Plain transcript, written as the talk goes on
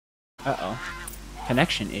Uh-oh.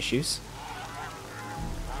 Connection issues.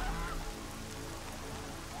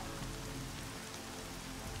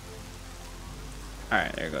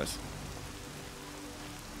 Alright, there it goes.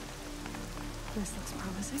 This looks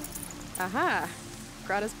promising. Aha!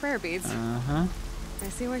 Greta's prayer beads. Uh-huh. I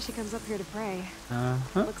see why she comes up here to pray.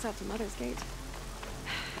 Uh-huh. Looks out to Mother's Gate.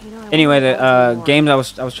 You know, Anyway, the game I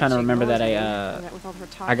was trying to remember that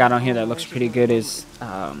I got on here that looks pretty good is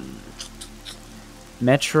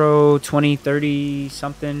Metro 2030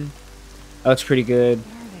 something. That looks pretty good.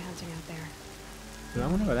 Where are they hunting out there? Do I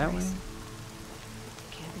want to go that way?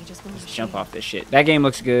 Can't be just one of Let's the jump shade. off this shit. That game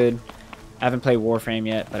looks good. I haven't played Warframe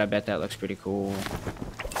yet, but I bet that looks pretty cool.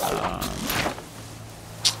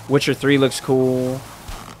 Witcher 3 looks cool,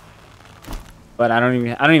 but I don't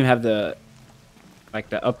even have the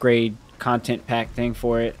the upgrade content pack thing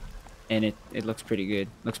for it, and it looks pretty good.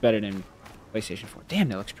 Looks better than PlayStation 4. Damn,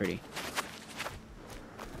 that looks pretty.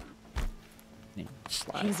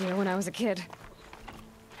 Slide. Easier when I was a kid.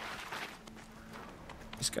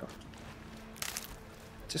 Just go.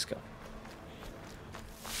 Just go.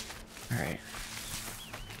 Alright.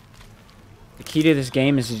 The key to this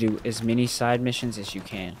game is to do as many side missions as you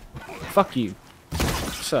can. Fuck you.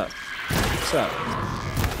 What's up? What's up?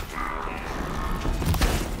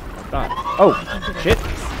 Oh, shit.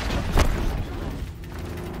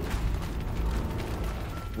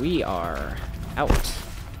 We are out.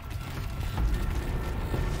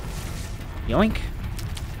 Yoink.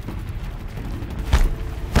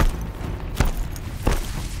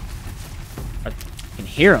 I can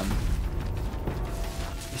hear him.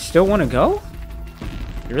 You still want to go?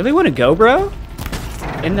 You really want to go, bro?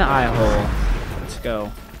 In the eye hole. Let's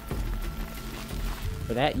go.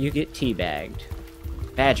 For that, you get teabagged.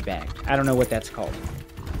 Badge bagged. I don't know what that's called.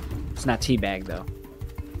 It's not teabag, though.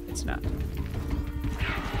 It's not.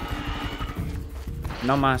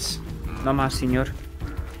 No más. No más, señor.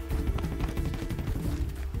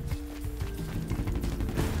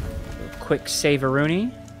 Quick save-a-rooney.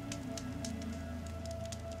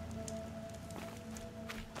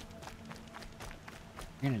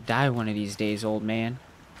 You're gonna die one of these days, old man.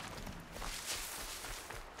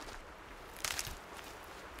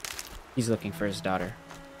 He's looking for his daughter.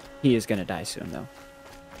 He is gonna die soon, though.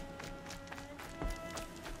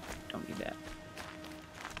 Don't need that.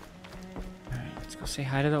 Alright, let's go say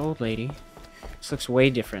hi to the old lady. This looks way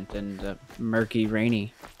different than the murky,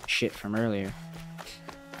 rainy shit from earlier.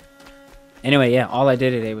 Anyway, yeah, all I did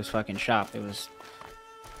today was fucking shop. It's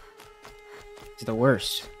the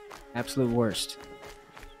worst. Absolute worst.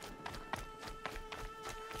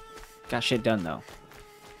 Got shit done, though.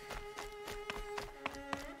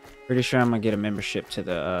 Pretty sure I'm gonna get a membership to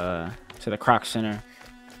the Croc Center.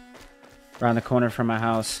 Around the corner from my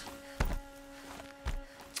house.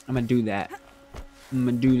 I'm gonna do that. I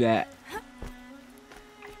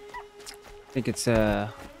think it's There's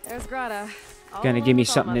Greta. gonna give me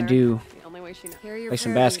something to do. Play Play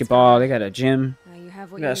some basketball. They got a gym. They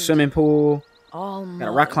got a swimming pool. All Got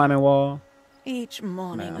a rock climbing wall. Each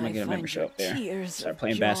morning I'm gonna I get a find membership your up there. tears Start of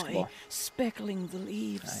playing joy basketball. speckling the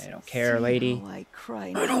leaves. I don't care, See lady. how I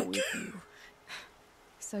cry now with you.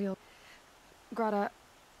 So you'll... Greta,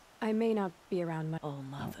 I may not be around much. Oh,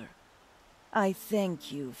 Mother, I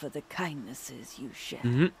thank you for the kindnesses you share.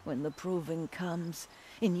 Mhm. When the proving comes,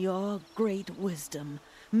 in your great wisdom,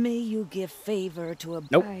 may you give favor to a...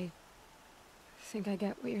 Nope. I think I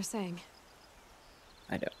get what you're saying.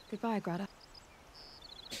 I don't. Goodbye, Greta.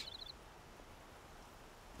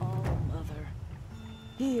 Oh, Mother,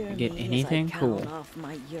 hear I get me anything? as I Cool. count off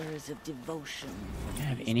my years of devotion. You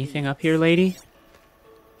have anything up here, lady?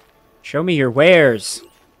 Show me your wares.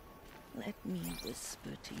 Let me whisper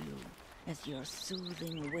to you as your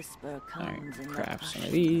soothing whisper Alright, comes in the craft some of hush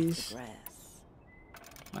of these. the grass.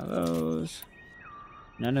 None of those.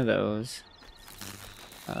 None of those.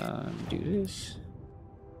 Do this.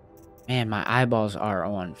 Man, my eyeballs are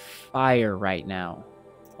on fire right now.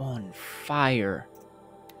 On fire.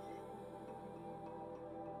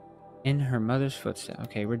 In her mother's footsteps.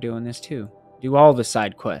 Okay, we're doing this too. Do all the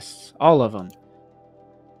side quests. All of them.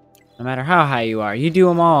 No matter how high you are. You do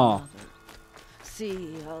them all. Mother,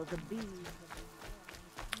 see how the bees...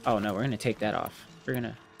 Oh no, we're going to take that off. We're going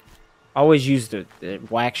to always use the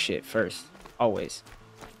whack shit first. Always.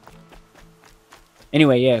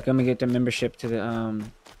 Anyway, yeah, I'm gonna get the membership to the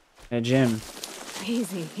that gym.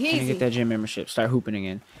 Easy, I'm gonna easy. get that gym membership. Start hooping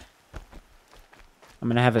again. I'm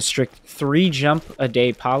gonna have a strict 3 jump a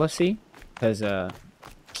day policy, because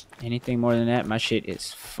anything more than that, my shit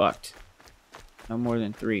is fucked. No more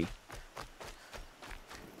than 3.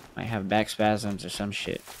 Might have back spasms or some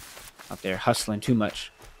shit. Out there hustling too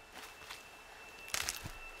much.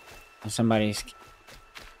 Somebody's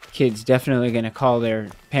kid's definitely gonna call their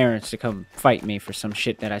parents to come fight me for some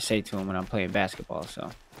shit that I say to them when I'm playing basketball.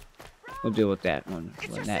 So we'll deal with that when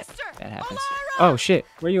that happens. Oh shit,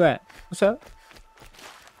 where you at? What's up?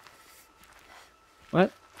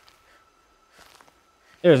 What?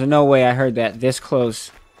 There's no way I heard that this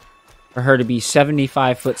close for her to be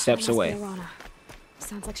 75 footsteps away.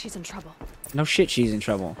 Sounds like she's in trouble. No shit, she's in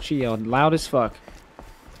trouble. She yelled loud as fuck.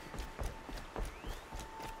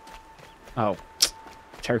 Oh,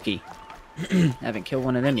 turkey. Haven't killed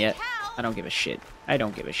one of them yet. I don't give a shit. I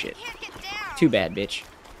don't give a shit. Too bad, bitch.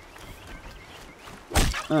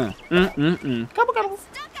 Gobble, gobble.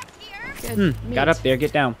 Got up there.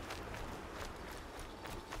 Get down.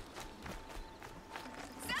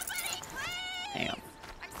 Damn.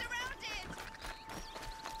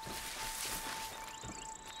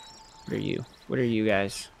 What are you? What are you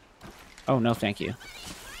guys? Oh, no, thank you.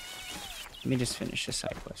 Let me just finish this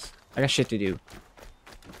side quest. I got shit to do.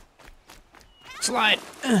 Slide.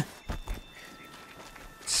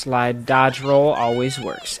 Slide, dodge, roll always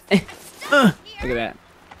works. Look at that.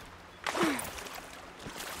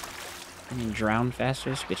 I mean, drown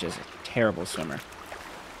faster? This bitch is a terrible swimmer.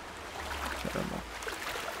 Terrible.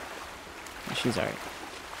 Yeah, she's alright.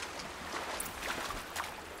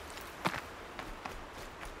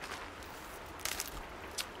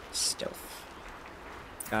 Stealth.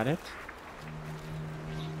 Got it.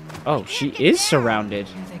 Oh, she is surrounded.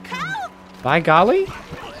 By golly.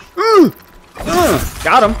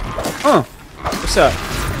 Got him. What's up?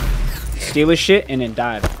 Steal his shit and then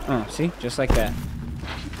dive. See? Just like that.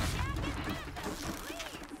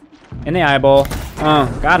 In the eyeball.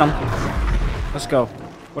 Got him. Let's go.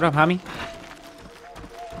 What up, homie?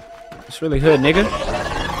 It's really hood, nigga.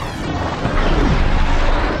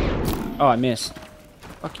 Oh, I missed.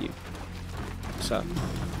 Fuck you. What's up?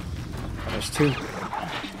 Oh, there's two.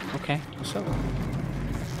 Okay, what's up?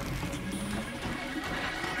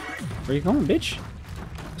 Where you going, bitch?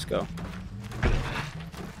 Let's go.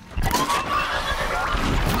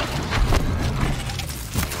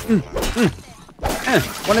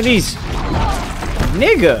 One of these.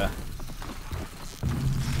 Nigga!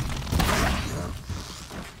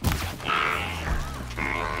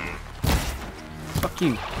 Fuck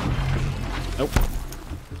you. Nope.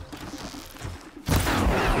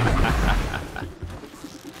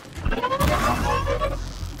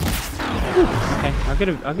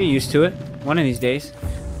 Okay, I'll get used to it one of these days.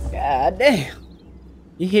 God damn.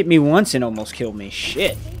 You hit me once and almost killed me.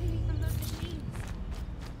 Shit.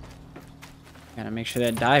 Gotta make sure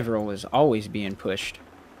that dive roll is always being pushed.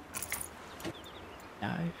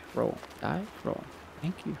 Dive, roll, dive, roll.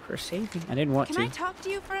 Thank you for saving. I didn't want to. Can I talk to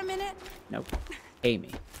you for a minute? Nope. Amy.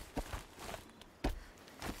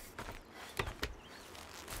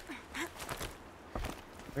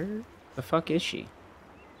 Where the fuck is she?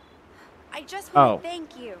 I just want to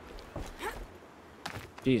thank you.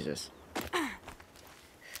 Jesus.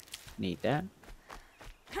 Need that.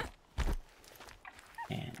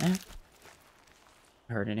 And that.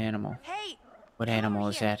 I heard an animal. Hey! What animal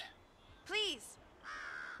is that? Please.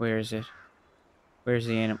 Where is it? Where's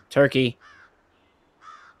the animal? Turkey!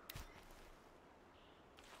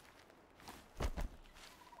 Come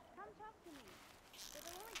talk to me.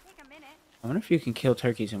 It'll only take a minute. I wonder if you can kill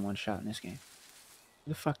turkeys in one shot in this game.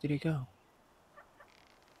 Where the fuck did he go?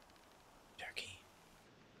 Turkey.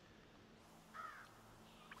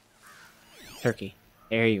 Turkey.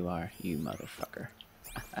 There you are, you motherfucker.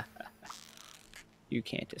 You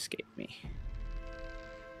can't escape me.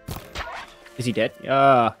 Is he dead?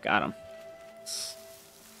 Oh, got him.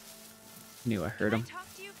 Knew I heard him. Can I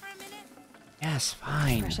talk to you for a minute? Yes,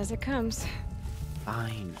 fine. Fresh as it comes.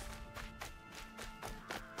 Fine.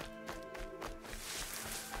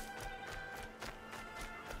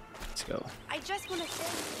 Let's go. I just want to say.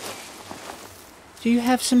 Do you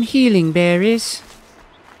have some healing berries?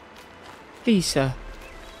 Please, sir.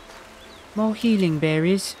 More healing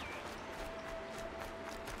berries.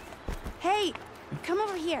 Hey! Come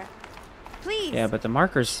over here. Please. Yeah, but the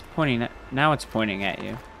marker's pointing at... Now it's pointing at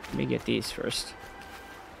you. Let me get these first.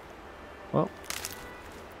 Well.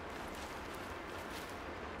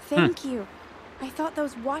 Thank you. I thought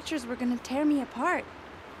those watchers were gonna tear me apart.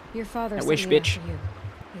 Your father I sent wish, me bitch. after you.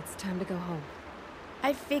 It's time to go home.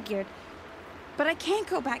 I figured. But I can't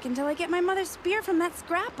go back until I get my mother's spear from that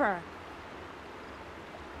scrapper.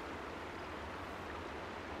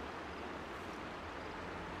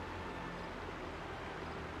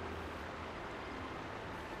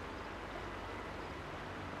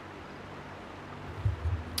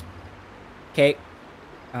 Okay.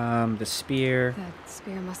 The spear. That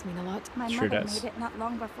spear must mean a lot. My Sure mother does. made it not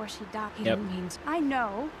long before she died. He Yep. didn't mean to. I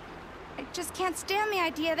know. I just can't stand the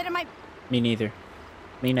idea that it might... Me neither.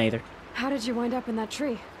 Me neither. How did you wind up in that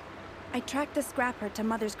tree? I tracked the scrapper to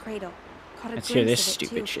Mother's cradle. Caught a Let's hear glimpse this of it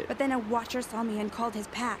stupid too, shit. but then a watcher saw me and called his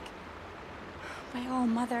pack. By all,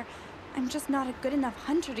 Mother, I'm just not a good enough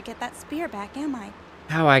hunter to get that spear back, am I?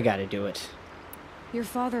 How I gotta do it. Your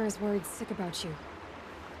father is worried sick about you.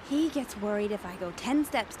 He gets worried if I go 10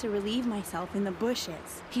 steps to relieve myself in the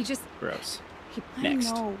bushes. He just... Gross. I Next.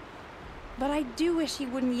 know. But I do wish he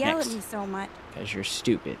wouldn't yell Next. at me so much. Because you're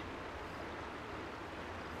stupid.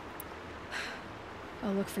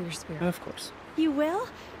 I'll look for your spear. Of course. You will?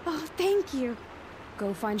 Oh, thank you.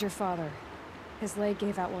 Go find your father. His leg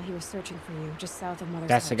gave out while he was searching for you, just south of Mother's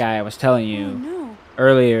That's the hut. guy I was telling Oh, you no.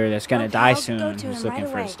 earlier that's gonna Okay, die I'll go soon. to Who's him looking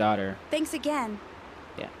right for his away. daughter. Thanks again.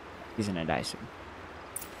 Yeah. He's gonna die soon.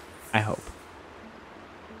 I hope.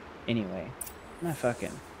 Anyway. I'm not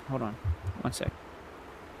fucking. Hold on. One sec.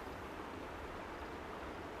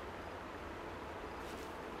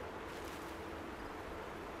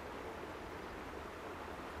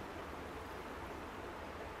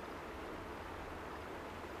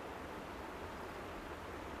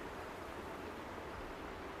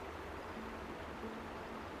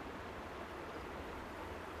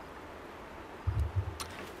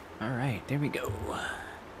 Alright, there we go.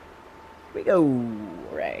 Here we go.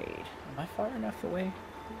 Right. Am I far enough away?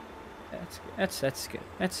 That's good.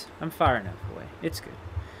 I'm far enough away. It's good.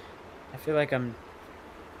 I feel like I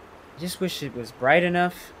just wish it was bright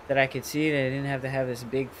enough that I could see that I didn't have to have this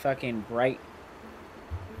big fucking bright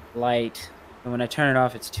light. And when I turn it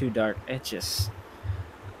off, it's too dark. It's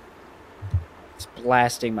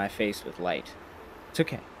blasting my face with light. It's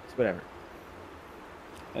okay. It's whatever.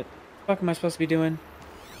 What the fuck am I supposed to be doing?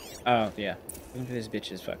 Oh, yeah. Looking for this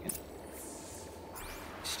bitch's fucking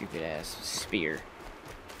stupid ass spear.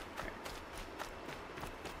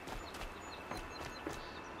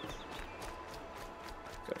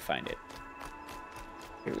 Go find it.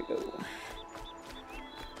 Here we go.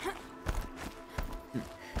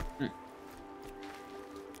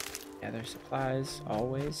 Gather supplies,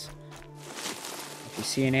 always. If you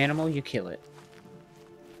see an animal, you kill it.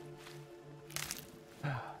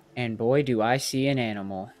 And boy, do I see an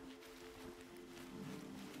animal.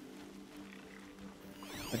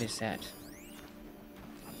 What is that?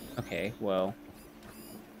 Okay, well,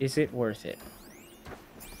 is it worth it?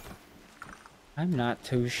 I'm not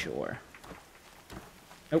too sure.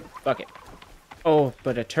 Nope, fuck it. Oh,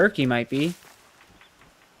 but a turkey might be.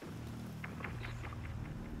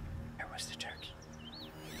 Where was the turkey?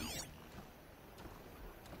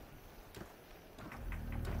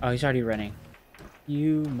 Oh, he's already running.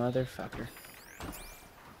 You motherfucker.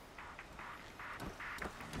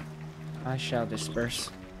 I shall disperse.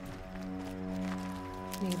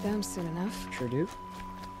 Need them soon enough. Sure do.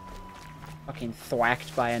 Fucking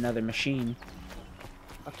thwacked by another machine.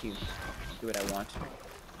 Fuck you. Do what I want.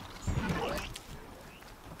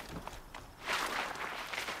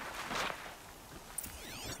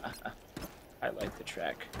 I like the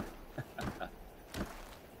track.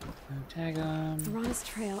 Tag on. Verana's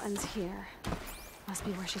trail ends here. Must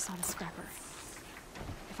be where she saw the scrapper.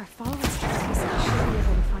 If I follow its tracks, I should be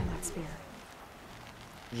able to find that spear.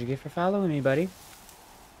 What'd you get for following me, buddy?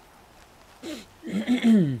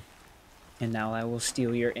 And now I will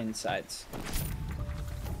steal your insides.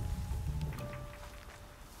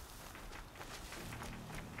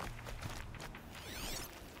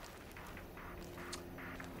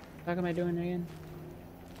 What am I doing again?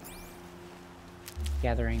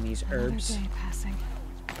 Gathering these herbs. Another day passing.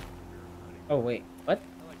 Oh wait, what?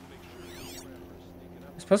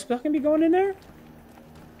 I'm supposed to fucking be going in there?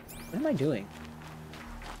 What am I doing?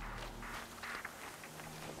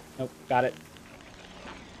 Nope, got it.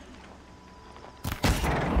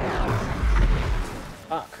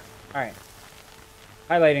 Fuck. Alright.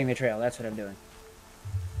 Highlighting the trail, that's what I'm doing.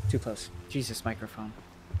 Too close. Jesus, microphone.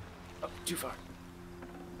 Oh, too far.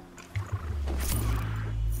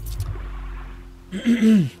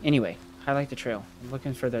 Anyway, highlight the trail. I'm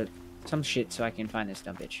looking for some shit so I can find this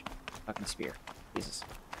dumb bitch. Fucking spear. Jesus.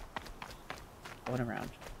 Going around.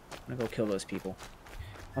 I'm gonna go kill those people.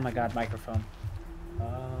 Oh my god, microphone.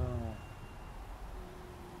 Oh.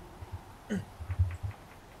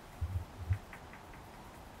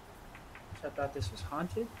 I thought this was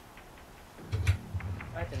haunted.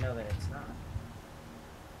 I have to know that it's not.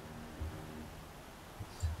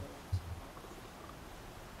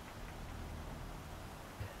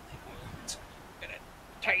 I'm gonna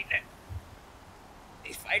tighten it.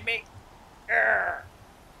 Please find me.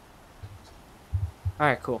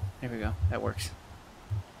 Alright, cool. There we go. That works.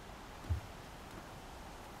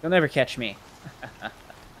 You'll never catch me. I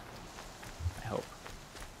hope.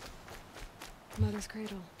 Mother's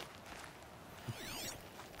cradle.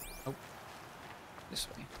 Oh. This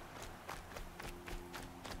way.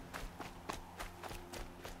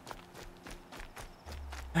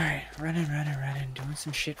 Alright, running, doing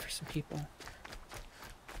some shit for some people.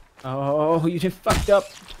 Oh, you did fucked up.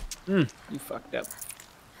 You fucked up.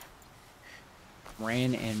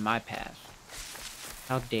 Ran in my path.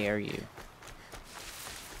 How dare you?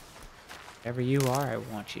 Wherever you are, I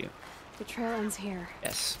want you. The trail ends here.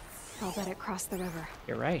 Yes. I'll bet it crossed the river.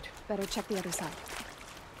 You're right. Better check the other side.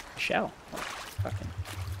 Shell. Oh, fucking.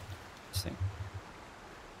 This thing.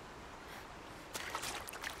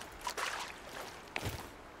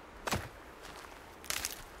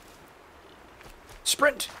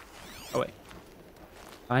 Sprint! Oh, wait.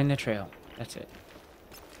 Find the trail. That's it.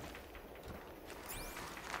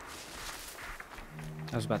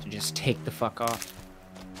 I was about to just take the fuck off.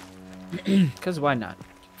 Because why not?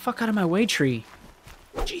 Fuck out of my way, tree.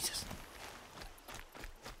 Jesus.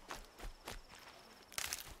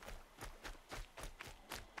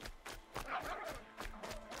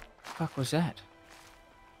 Fuck was that?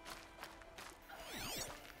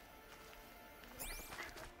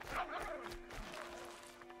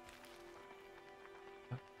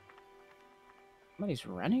 Somebody's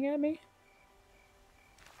running at me?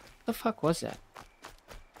 What the fuck was that?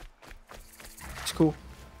 It's cool.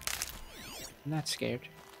 I'm not scared.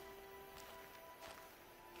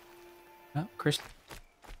 Oh, Chris.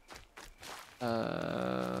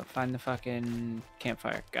 Find the fucking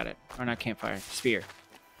campfire. Got it. Or not campfire. Spear.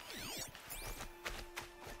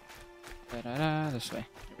 Da-da-da. This way.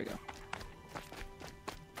 Here we go.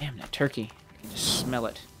 Damn, that turkey. I can just smell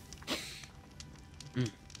it.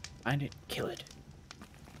 Find it. Kill it.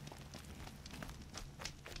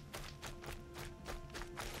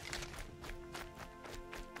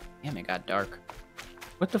 Damn, it got dark.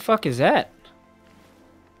 What the fuck is that?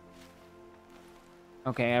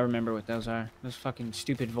 Okay, I remember what those are. Those fucking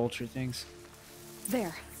stupid vulture things.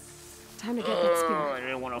 There. Time to get that spear. I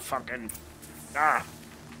didn't want to fucking... Ah!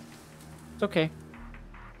 It's okay.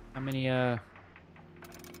 How many, Glad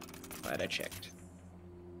I checked.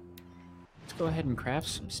 Let's go ahead and craft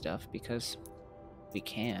some stuff, because we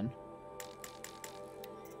can.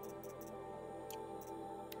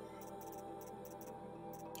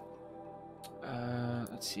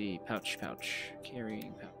 Let's see. Pouch.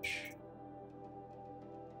 Carrying pouch.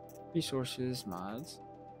 Resources, mods.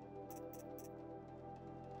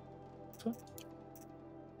 This one?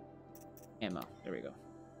 Ammo. There we go.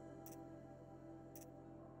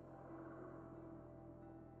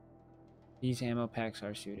 These ammo packs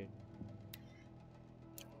are suited.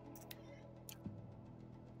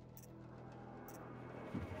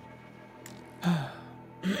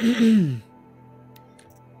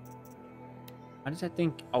 Why does that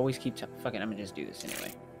thing always keep... Fuck it, I'm gonna just do this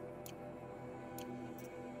anyway.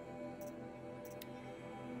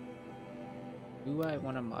 Do I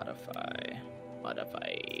want to modify?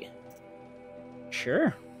 Modify.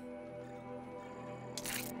 Sure.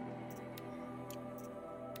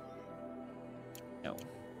 No.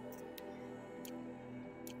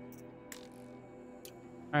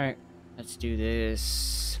 Alright, let's do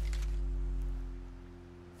this.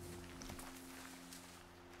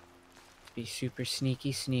 Be super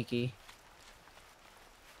sneaky.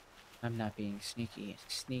 I'm not being sneaky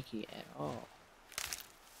at all.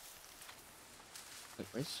 Wait,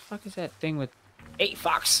 where the fuck is that thing with... Hey,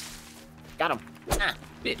 fox! Got him! Ah,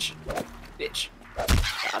 bitch! Bitch!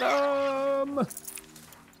 Got him!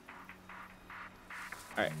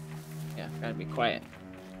 Alright. Yeah, gotta be quiet.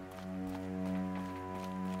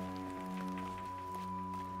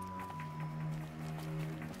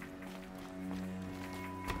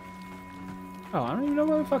 Oh, I don't even know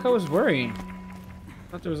what the fuck I was worrying. I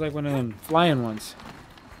thought there was like one of them flying ones.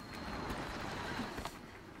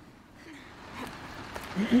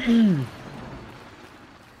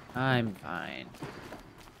 I'm fine.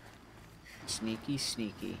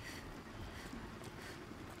 Sneaky.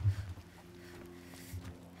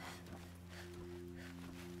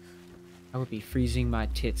 I would be freezing my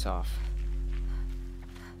tits off.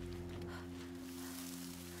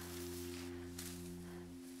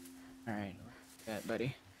 Alright, what's that,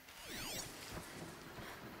 buddy?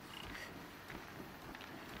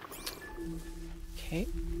 Okay.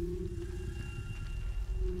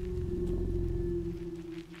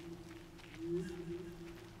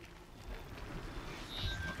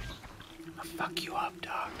 I'll fuck you up,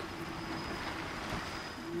 dog.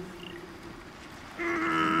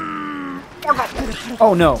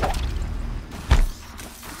 Oh no!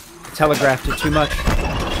 Telegraphed it too much.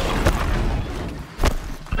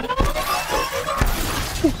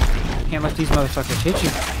 Can't let these motherfuckers hit you.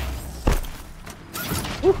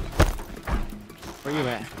 Where you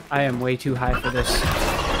at? I am way too high for this.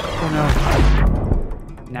 Oh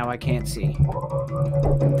no. Now I can't see.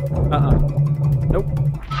 Nope.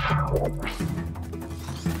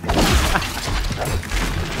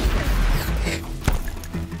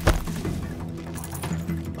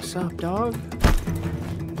 What's up, dog?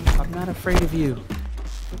 I'm not afraid of you.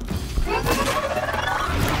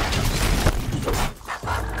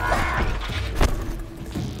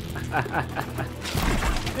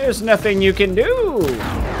 There's nothing you can do.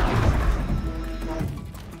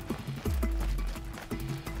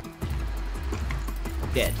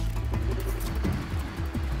 Dead.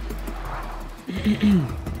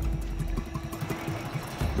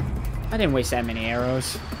 I didn't waste that many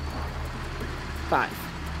arrows. 5.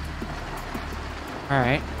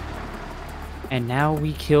 Alright. And now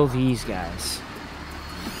we kill these guys.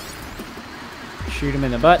 Shoot him in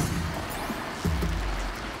the butt.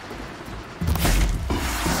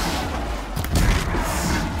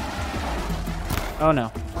 Oh no.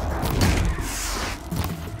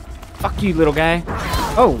 Fuck you, little guy.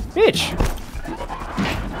 Oh, bitch.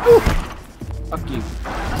 Ooh. Fuck you.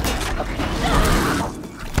 Fuck you.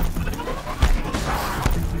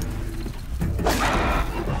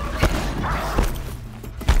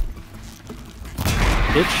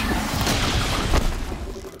 Bitch.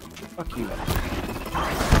 Fuck you.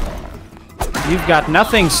 You've got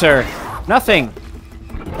nothing, sir. Nothing.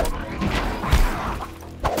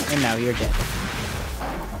 And now you're dead.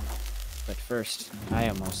 But first, I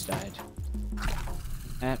almost died.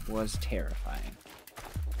 That was terrifying.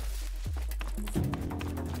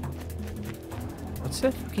 What's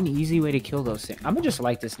the fucking easy way to kill those things? I'm gonna just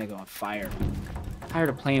light this nigga on fire. I'm tired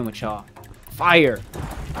of playing with y'all. Fire!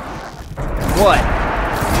 What?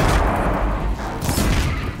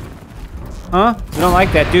 Huh? You don't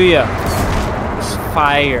like that, do ya? It's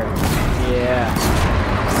fire. Yeah.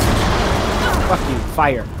 Fuck you.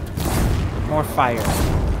 Fire. More fire.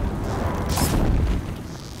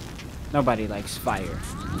 Nobody likes fire.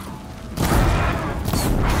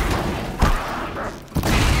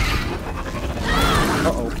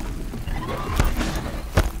 Uh-oh.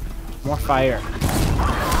 More fire.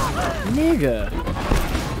 Nigga.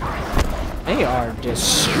 They are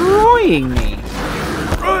destroying me.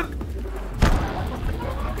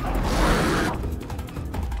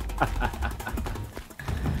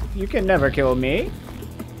 You can never kill me.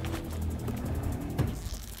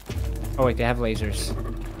 Oh wait, they have lasers.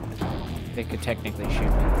 They could technically shoot me.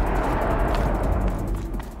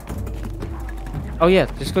 Oh yeah,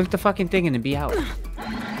 just click the fucking thing and then be out.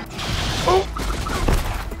 Oh!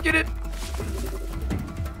 Get it!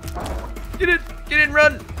 Get it! Get in,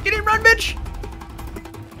 run! Get in, run, bitch!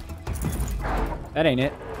 That ain't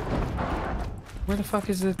it. Where the fuck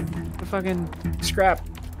is the fucking scrap?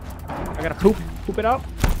 I gotta poop it out?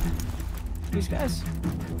 These guys.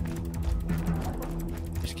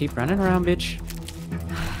 Just keep running around, bitch.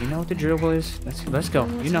 You know what the drill is. Let's go.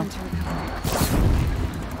 You know.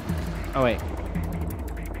 Oh wait.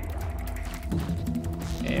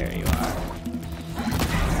 There you are.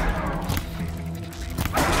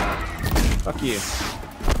 Fuck you.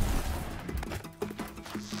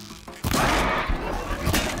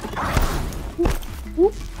 Whoop,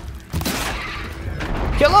 whoop.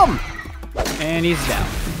 Kill him! And he's down.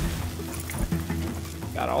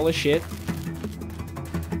 Got all his shit.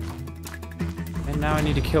 And now I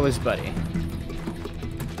need to kill his buddy.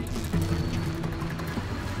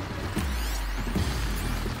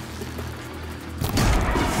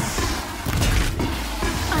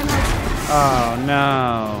 Oh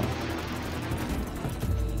no.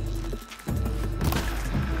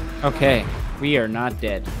 Okay, we are not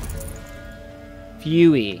dead.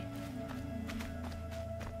 Phewy.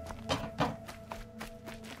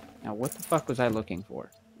 Now what the fuck was I looking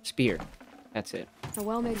for? Spear. That's it. A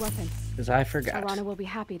well-made weapon. Because I forgot. Arana will be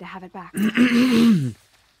happy to have it back.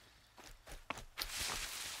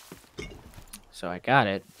 So I got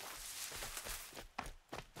it.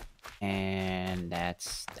 And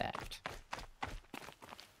that's that.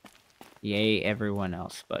 Yay, everyone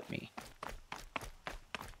else but me.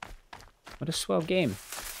 What a swell game.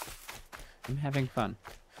 I'm having fun.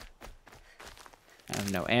 I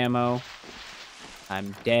have no ammo.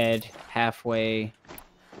 I'm dead halfway.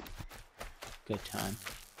 Good time.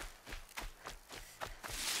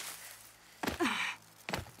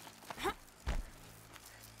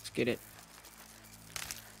 Let's get it.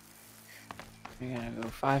 We're gonna go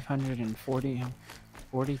 540,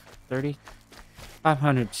 40, 30,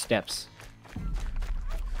 500 steps.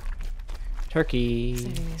 Turkey.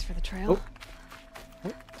 Saving these for the trail. Oh.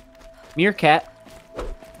 Oh. Meerkat.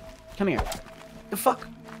 Come here. The fuck?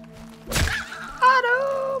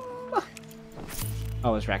 Adam!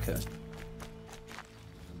 Oh, it's raccoon.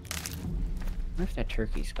 What if that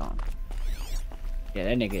turkey's gone? Yeah,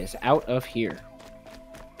 that nigga is out of here.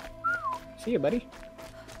 See ya, buddy.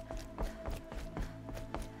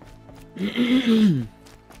 This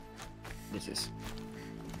is...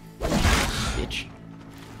 Bitch.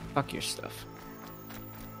 Fuck your stuff.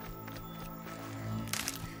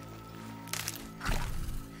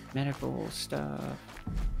 Medical stuff.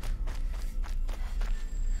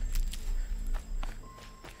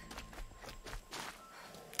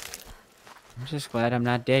 I'm just glad I'm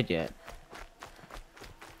not dead yet.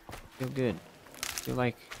 Feel good. Feel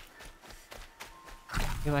like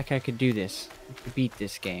I could do this. I could beat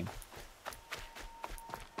this game.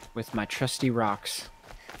 With my trusty rocks.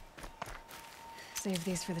 Save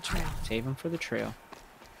these for the trail. Save them for the trail.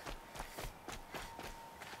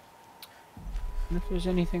 And if there's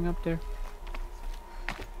anything up there.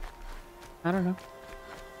 I don't know.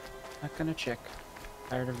 Not gonna check.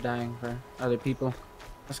 Tired of dying for other people.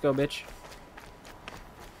 Let's go, bitch.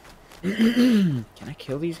 Can I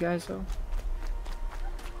kill these guys, though?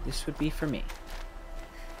 This would be for me.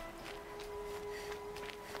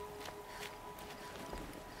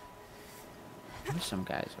 There's some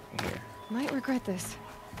guys over here. Might regret this.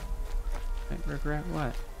 Might regret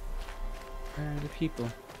what? Where are the people?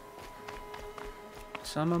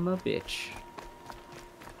 Some of 'em a bitch.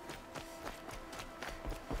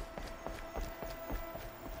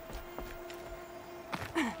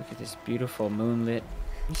 Look at this beautiful moonlit.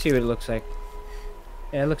 You see what it looks like?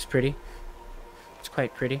 Yeah, it looks pretty. It's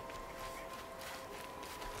quite pretty.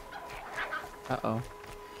 Uh-oh.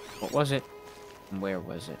 What was it? And where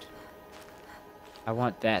was it? I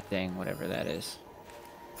want that thing, whatever that is.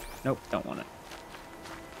 Nope, don't want it.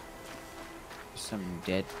 Some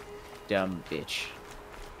dead, dumb bitch.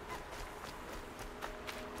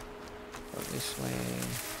 Go this way.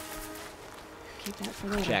 Keep that for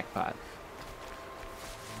later. Jackpot.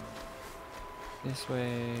 This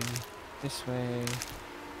way. This way.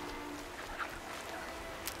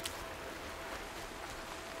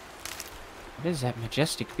 What is that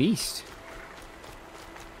majestic beast?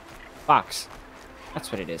 Fox.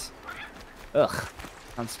 That's what it is. Ugh.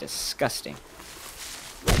 Sounds disgusting.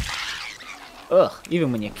 Ugh.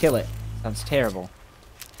 Even when you kill it. Sounds terrible.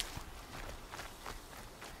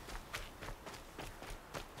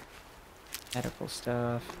 Medical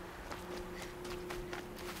stuff.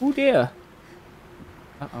 Oh dear.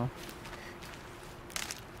 Uh-oh.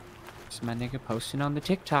 It's my nigga posting on the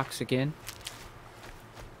TikToks again.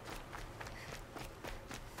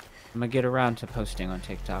 I'm gonna get around to posting on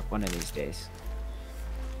TikTok one of these days.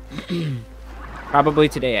 Probably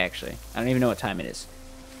today, actually. I don't even know what time it is.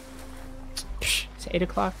 It's 8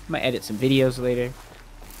 o'clock. I'm gonna edit some videos later.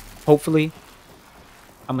 Hopefully.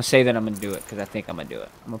 I'm gonna say that I'm gonna do it, because I think I'm gonna do it.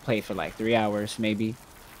 I'm gonna play for like 3 hours, maybe.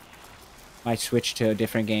 Might switch to a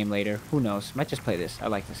different game later. Who knows? Might just play this. I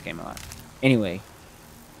like this game a lot. Anyway.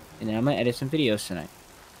 And then I'm gonna edit some videos tonight.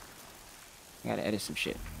 I gotta edit some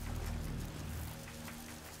shit.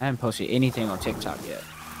 I haven't posted anything on TikTok yet.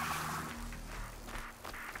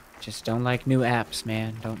 Just don't like new apps,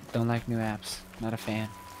 man. Don't like new apps. Not a fan.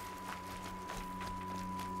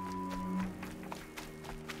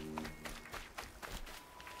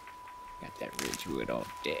 Got that Ridgewood on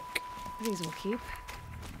deck. These will keep.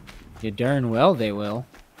 You darn well they will.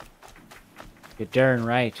 You're darn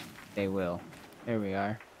right they will. There we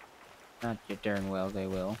are. Not you darn well they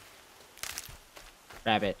will.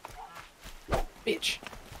 Rabbit. Bitch.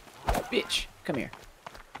 Bitch. Come here.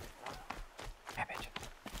 Rabbit.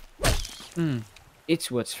 It's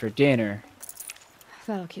what's for dinner.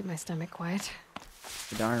 That'll keep my stomach quiet.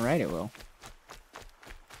 You're darn right it will.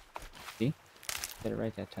 See? Did it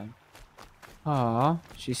right that time. Aw,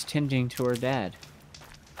 she's tending to her dad.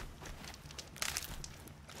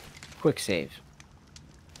 Quick save.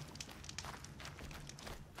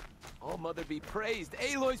 All Mother be praised.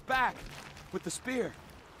 Aloy's back with the spear.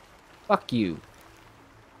 Fuck you.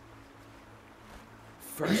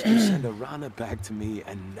 First you send Arana back to me,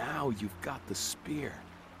 and now you've got the spear.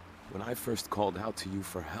 When I first called out to you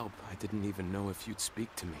for help, I didn't even know if you'd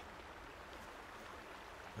speak to me.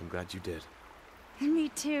 I'm glad you did. Me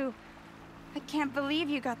too. I can't believe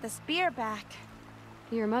you got the spear back.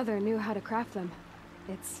 Your mother knew how to craft them.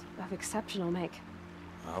 It's of exceptional make.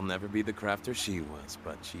 I'll never be the crafter she was,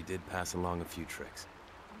 but she did pass along a few tricks.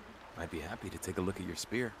 I'd be happy to take a look at your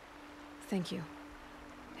spear. Thank you.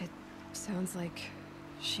 It sounds like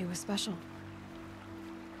she was special.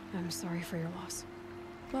 I'm sorry for your loss.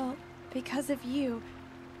 Well, because of you,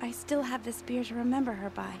 I still have the spear to remember her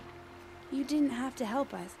by. You didn't have to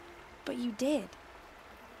help us, but you did.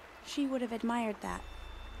 She would have admired that.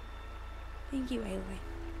 Thank you, Aloy,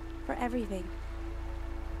 for everything.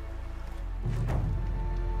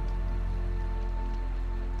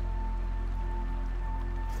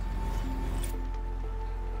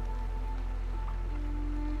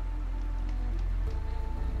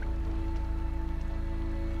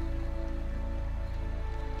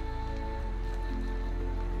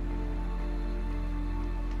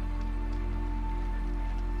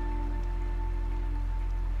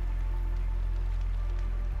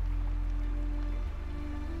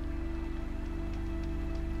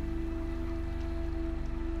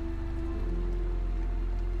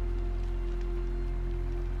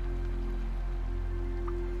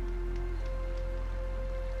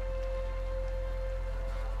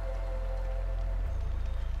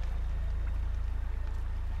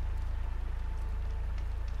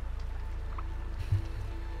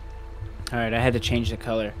 Alright, I had to change the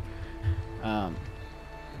color.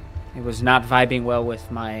 It was not vibing well with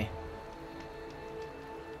my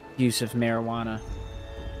use of marijuana.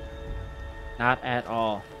 Not at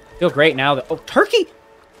all. Feel great now. Oh, turkey?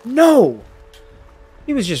 No!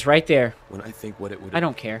 He was just right there. When I think what it would... I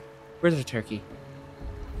don't care. Where's the turkey?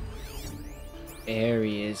 There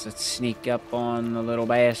he is. Let's sneak up on the little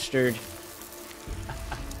bastard.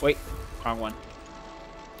 Wait, wrong one.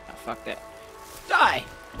 Oh, fuck that. Die!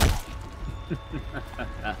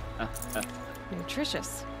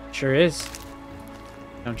 Nutritious. Sure is.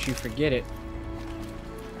 Don't you forget it.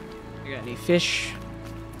 You got any fish?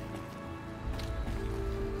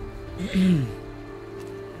 Look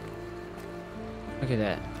at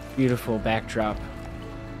that. Beautiful backdrop.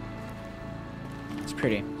 It's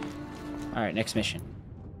pretty. Alright, next mission.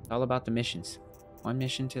 It's all about the missions. One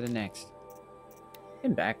mission to the next. I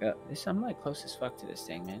can back up. I'm like close as fuck to this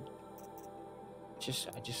thing, man.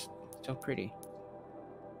 So pretty.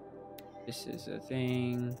 This is a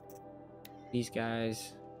thing. These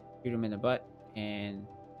guys shoot them in the butt and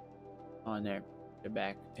on their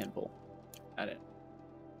back pimple. Got it.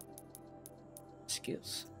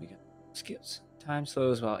 Skills. We got skills. Time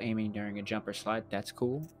slows while aiming during a jump or slide. That's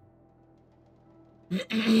cool.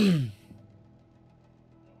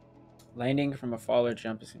 Landing from a fall or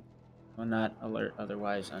jump is will not alert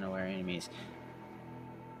otherwise unaware enemies.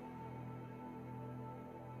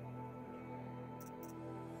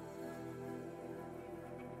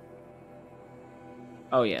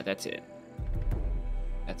 Oh yeah, that's it.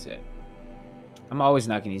 That's it. I'm always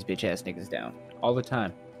knocking these bitch ass niggas down. All the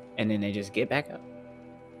time. And then they just get back up.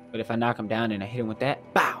 But if I knock them down and I hit them with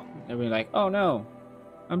that, bow! They'll be like, oh no,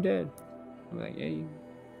 I'm dead. I'm like, yeah, you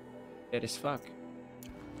dead as fuck.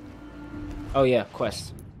 Oh yeah,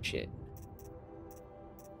 quest. Shit.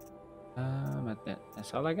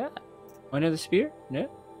 That's all I got. Point of the spear?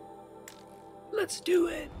 No. Let's do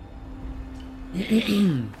it.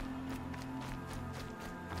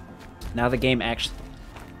 Now the game actually...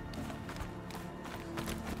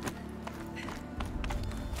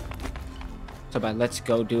 So by let's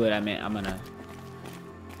go do it, I mean I'm gonna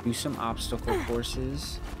do some obstacle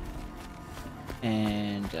courses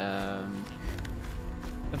and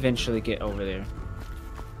eventually get over there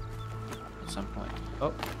at some point.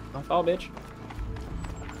 Oh, don't fall, bitch.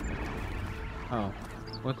 Oh,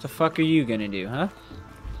 what the fuck are you gonna do, huh?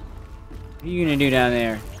 What are you gonna do down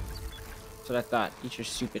there? That's what I thought. Eat your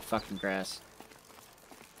stupid fucking grass.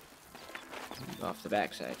 Go off the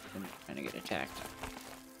backside. I'm trying to get attacked.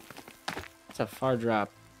 It's a far drop.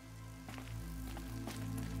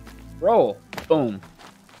 Roll. Boom.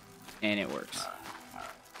 And it works.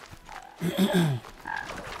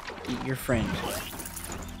 Eat your friend.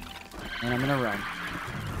 And I'm gonna run.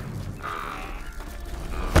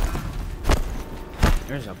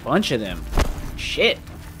 There's a bunch of them. Shit.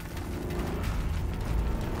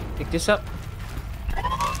 Pick this up.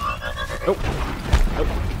 Nope. Nope.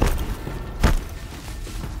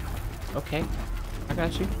 Okay. I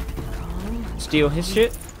got you. Steal his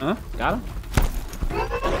shit? Huh? Got him?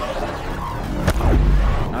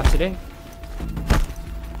 Not today.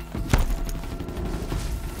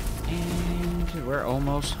 And we're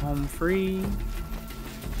almost home free.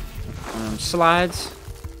 Slides.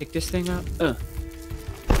 Pick this thing up.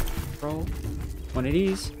 Roll. One of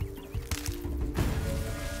these.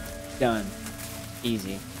 Done.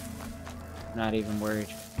 Easy. Not even worried.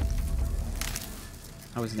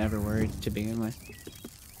 I was never worried to begin with.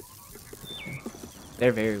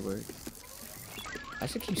 They're very worried. I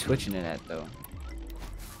should keep switching to that though.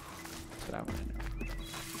 That's what I want to know.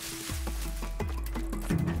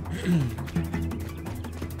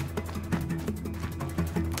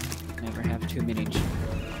 Never have too many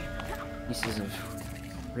pieces of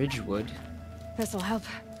ridgewood. This'll help.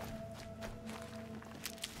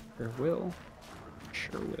 Sure will.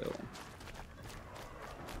 Sure will.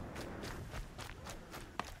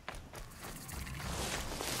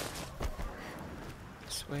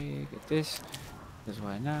 way, get this. Because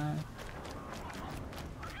why not?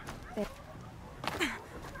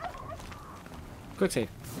 Quick save.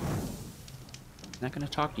 Not gonna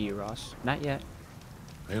talk to you, Ross. Not yet.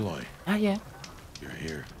 Aloy, Not yet. you're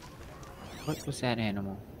here. What was that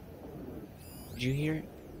animal? Did you hear it?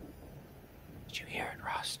 Did you hear it,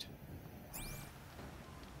 Ross?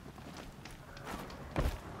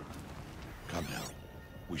 Come now.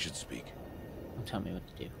 We should speak. Don't tell me what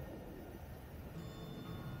to do.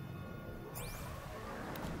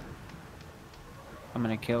 I'm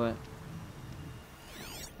gonna kill it.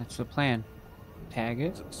 That's the plan. Tag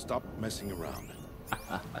it. Stop messing around.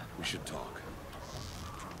 We should talk.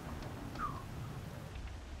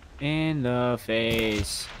 In the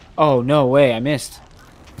face. Oh, no way. I missed.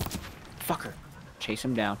 Fucker. Chase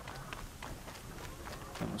him down.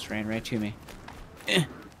 Almost ran right to me.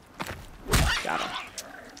 Got him.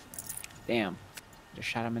 Damn. Just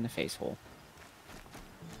shot him in the face hole.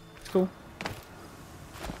 It's cool.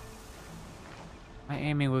 My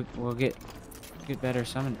aiming will get better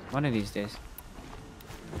one of these days.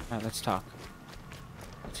 Alright, let's talk.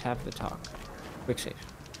 Let's have the talk. Quick save.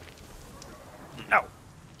 No.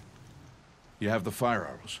 You have the fire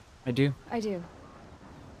arrows. I do. I do.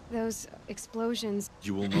 Those explosions.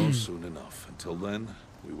 You will know soon enough. Until then,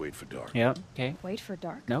 we wait for dark. Yep. Okay. Wait for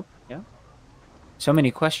dark. Nope. Yep. So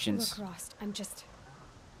many questions. Look, Rost,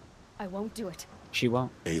 I won't do it. She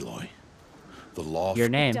won't. Aloy, the law... Your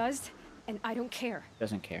It name. does, and I don't care.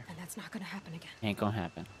 Doesn't care. And that's not gonna happen again. Ain't gonna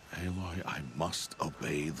happen. Aloy, I must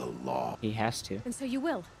obey the law. He has to. And so you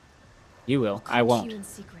will. You will. I I'll won't. you in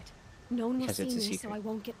secret. No one will Because see it's a me, secret. so I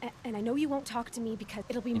won't get. And I know you won't talk to me because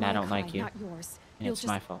it'll be And my I don't crime, like you. not yours. And You'll it's just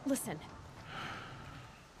my fault. listen.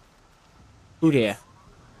 Who there?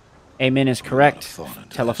 Amen is correct. thought into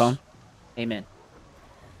Telephone. this. Amen.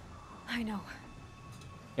 I know.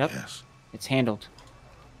 Yep. Yes. It's handled.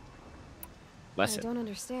 I Lesson. don't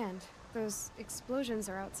understand. Those explosions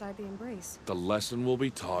are outside the embrace. The lesson will be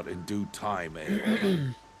taught in due time,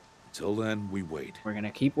 Aloy. Until then, we wait. We're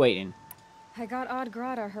gonna keep waiting. I got Odd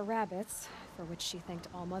Grata her rabbits, for which she thanked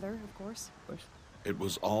All Mother, of course. Of course. It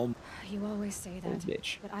was all... You always say Old that.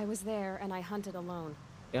 bitch. But I was there and I hunted alone.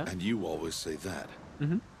 Yeah. And you always say that.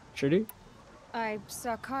 Mm-hmm. Sure do. I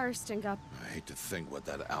saw Karst and got. I hate to think what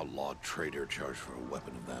that outlawed trader charged for a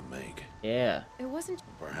weapon of that make. Yeah. It wasn't.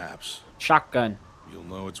 Perhaps. Shotgun. You'll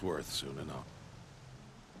know its worth soon enough.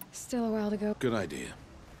 Still a while to go. Good idea.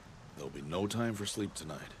 There'll be no time for sleep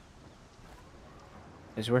tonight.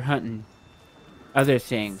 Because we're hunting other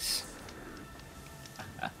things.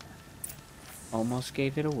 Almost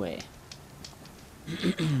gave it away.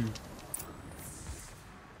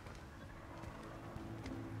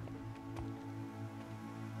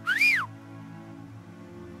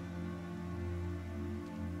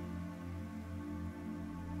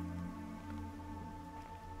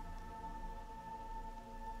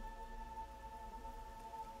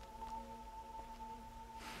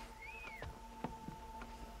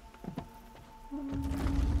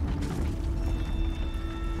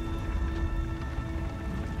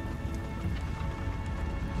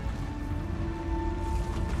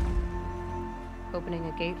 Opening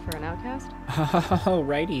a gate for an outcast?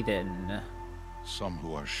 Alrighty then. Some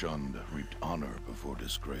who are shunned reaped honor before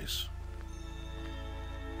disgrace.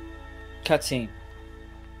 Cutscene.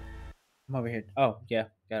 I'm over here. Oh, yeah.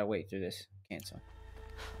 Gotta wait through this. Cancel.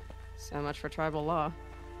 So much for tribal law.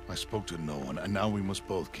 I spoke to no one, and now we must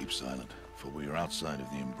both keep silent, for we are outside of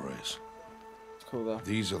the embrace. It's cool though.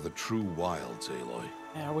 These are the true wilds, Aloy.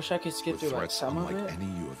 Man, I wish I could skip With through like threats some of unlike it. any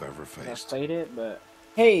you have ever I faced. played it, but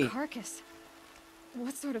hey, Carcass.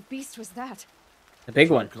 What sort of beast was that? the big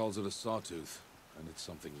Tribe one calls it a sawtooth, and it's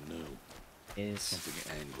something new, is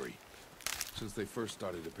something angry. Since they first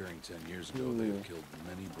started appearing 10 years ago, Ooh. they have killed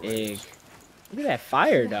many big. braves. Look at that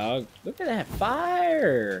fire, dog. Look at that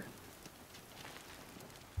fire.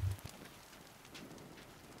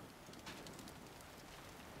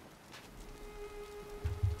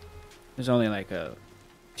 There's only like a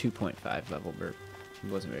 2.5 level burp. It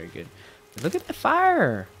wasn't very good. But look at the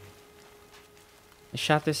fire. I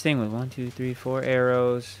shot this thing with 1, 2, 3, 4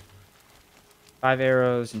 arrows, 5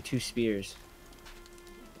 arrows, and 2 spears.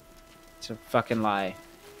 It's a fucking lie.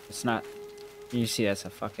 It's not. You see, that's a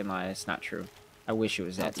fucking lie. It's not true. I wish it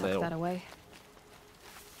was that Tuck little. that away.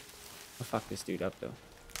 I'll fuck this dude up though.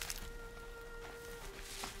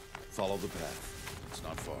 Follow the path. It's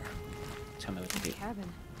not far. Tell me what to do. Cabin.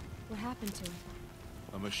 What happened to it?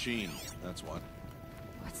 A machine, that's what.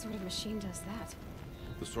 What sort of machine does that?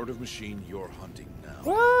 The sort of machine you're hunting now.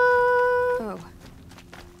 What? Oh,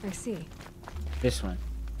 I see. This one.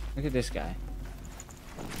 Look at this guy.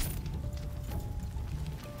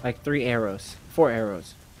 Like 3 arrows. 4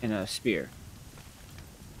 arrows in a spear.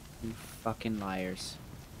 You fucking liars.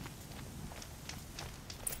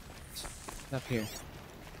 What's up here?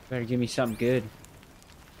 Better give me something good.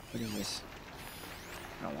 What is this?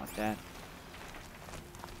 I don't want that.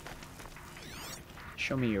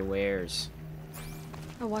 Show me your wares.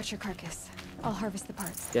 I'll watch your carcass. I'll harvest the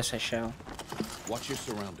parts. Yes, I shall. Watch your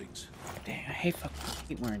surroundings. Dang, I hate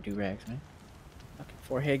wearing do-rags, man. Fucking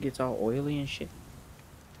forehead gets all oily and shit.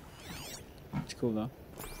 It's cool, though.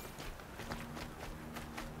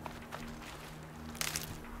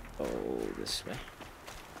 Oh, this way.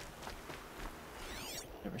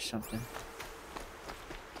 There was something.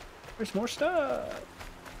 There's more stuff!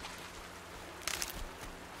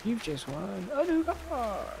 You've just won a new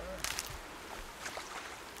car!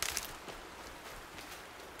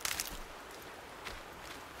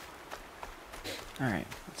 Alright,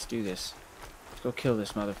 let's do this. Let's go kill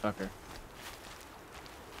this motherfucker.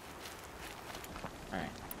 Alright,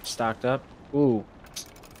 stocked up. Ooh.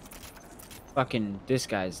 Fucking, this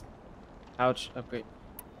guy's pouch upgrade.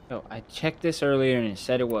 Yo, I checked this earlier and it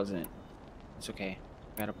said it wasn't. It's okay.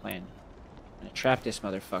 I got a plan. I'm gonna trap this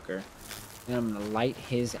motherfucker. Then I'm gonna light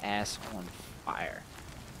his ass on fire.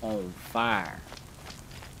 On fire.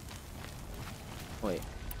 Wait.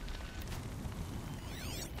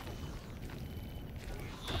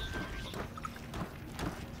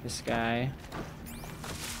 This guy.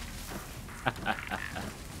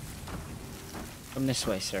 Come this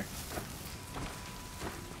way, sir.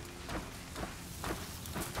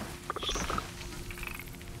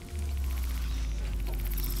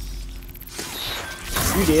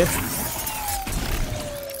 You did.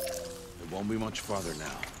 It won't be much farther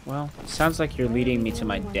now. Well, sounds like you're leading me to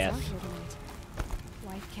my death.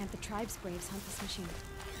 Why can't the tribe's braves hunt this machine?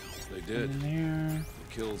 They did. In there.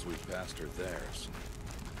 The kills we passed are theirs.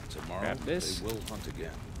 Tomorrow, Grab this. they will hunt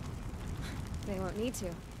again. They won't need to.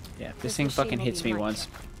 Yeah, if this This thing machine fucking will hits be me my once.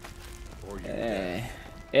 Or you're dead.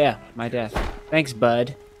 Yeah, my death. Thanks,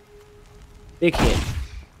 bud. Big hit.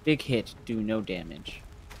 Big hit. Do no damage.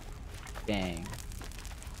 Dang.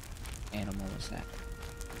 Animal is that?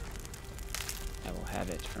 I will have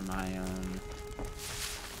it for my own.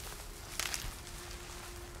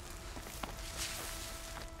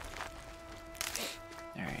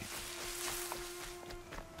 Alright.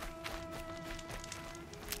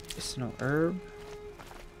 Medicinal herb.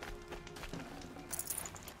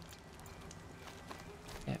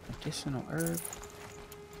 Yeah, medicinal herb.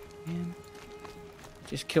 Man.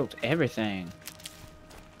 Just killed everything.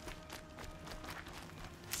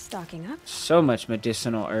 Stocking up. So much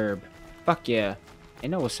medicinal herb. Fuck yeah. They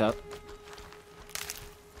know what's up.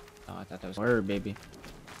 Oh, I thought that was herb, baby.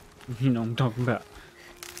 You know what I'm talking about.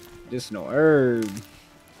 Medicinal herb.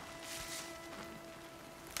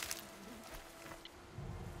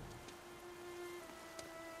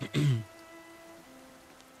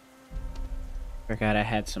 Forgot I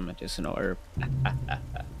had some medicinal herb. An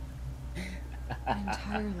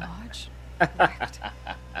entire lodge. Wrecked.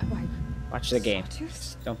 Why, Watch the game.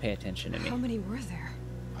 sawtooths? Don't pay attention to me. How many were there?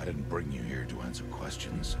 I didn't bring you here to answer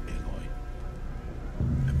questions, Aloy.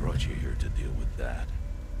 I brought you here to deal with that.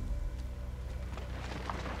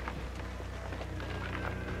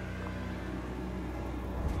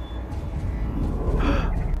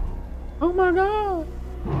 Oh my god!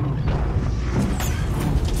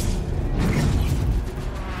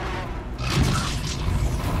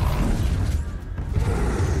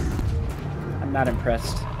 I'm not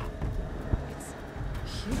impressed. It's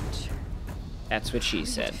huge. That's what she How do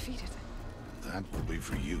you said. defeat it? That will be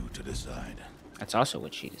for you to decide. That's also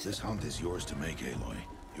what she said. This hunt is yours to make, Aloy.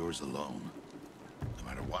 Yours alone. No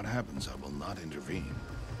matter what happens, I will not intervene.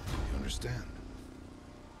 You understand?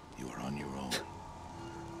 You are on your own.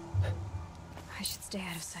 I should stay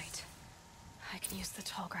out of sight. I can use the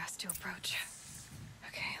tall grass to approach.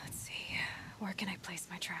 Okay, let's see. Where can I place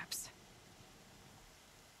my traps?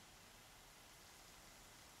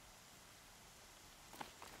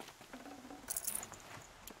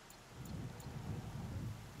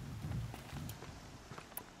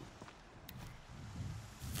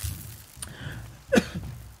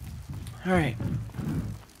 All right.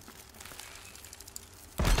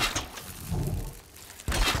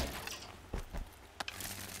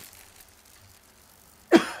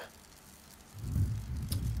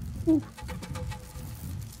 Ooh.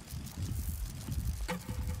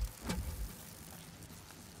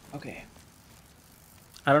 Okay.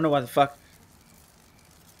 I don't know why the fuck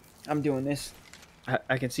I'm doing this.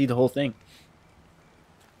 I can see the whole thing.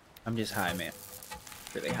 I'm just high, man.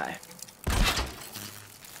 Really high.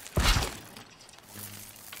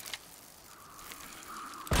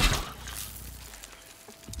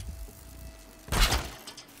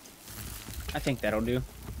 I think that'll do.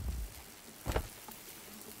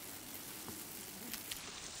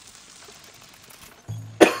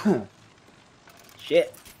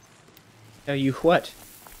 Shit. Tell you what.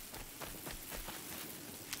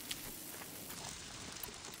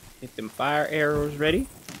 Get them fire arrows ready.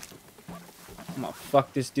 I'm gonna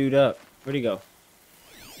fuck this dude up. Where'd he go?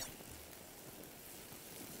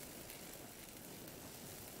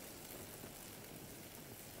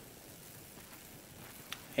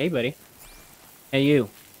 Hey, buddy. Hey, you.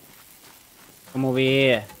 Come over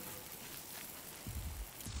here.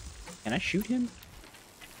 Can I shoot him?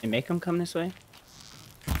 And make him come this way?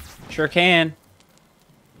 Sure can.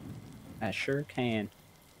 I sure can.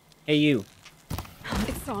 Hey, you.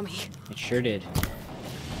 It saw me. It sure did.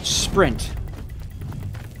 Sprint.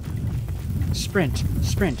 Sprint.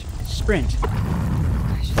 Sprint. Sprint.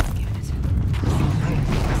 I should have given it.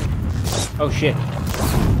 Oh, shit.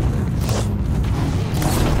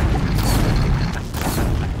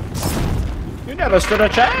 You never stood a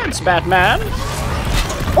chance, Batman.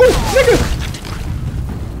 Oh, nigga.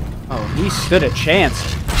 Oh, he stood a chance.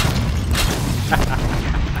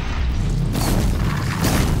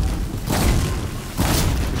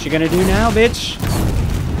 What you gonna do now, bitch?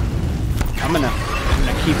 I'm gonna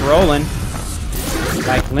keep rolling.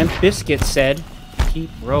 Like Limp Bizkit said, keep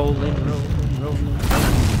rolling, rolling, rolling.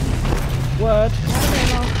 What?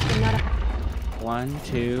 1,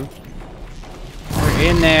 2. We're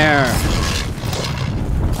in there.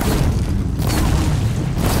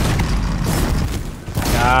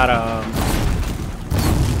 Got him.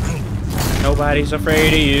 Nobody's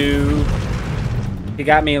afraid of you. He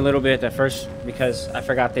got me a little bit at first because I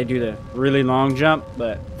forgot they do the really long jump,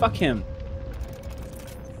 but fuck him.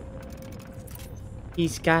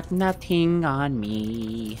 He's got nothing on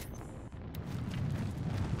me.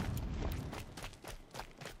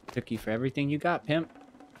 Took you for everything you got, pimp.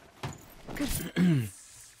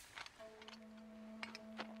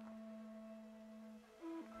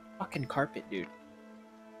 Fucking carpet, dude.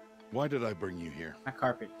 Why did I bring you here? My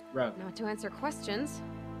carpet, rug. Not to answer questions.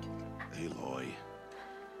 Aloy.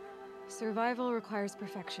 Survival requires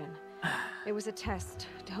perfection. It was a test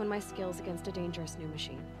to hone my skills against a dangerous new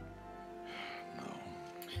machine. No.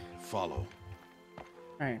 Follow.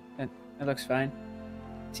 Alright, that looks fine.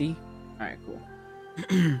 See? Alright, cool.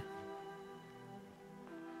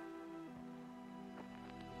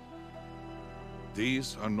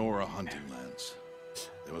 These are Nora hunting lands.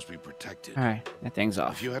 They must be protected. Alright, that thing's If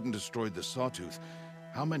off. you hadn't destroyed the Sawtooth,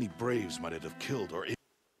 how many Braves might it have killed or...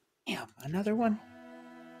 Damn, another one?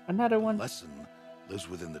 Another one? lesson lives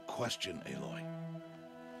within the question, Aloy.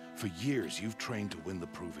 For years, you've trained to win the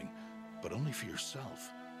proving, but only for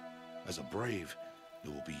yourself. As a Brave, it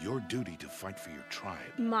will be your duty to fight for your tribe.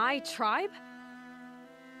 My tribe?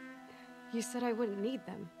 You said I wouldn't need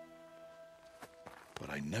them. But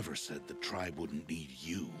I never said the tribe wouldn't need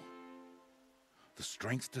you. The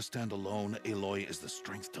strength to stand alone, Aloy, is the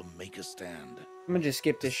strength to make a stand. I'm gonna just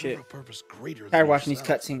skip this To serve shit. a purpose greater Tired than watching these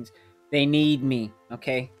yourself. cutscenes. They need me,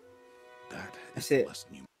 okay? That That's is the it.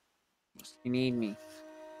 lesson you must. You need me.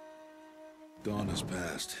 Dawn has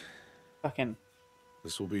passed. Fucking.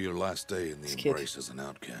 This will be your last day in the This kid. Embrace as an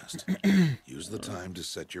outcast. Use the time to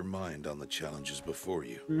set your mind on the challenges before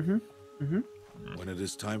you. When it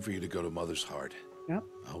is time for you to go to Mother's Heart, Yep,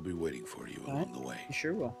 I'll be waiting for you All right. along the way. you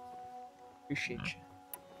sure will. Appreciate you.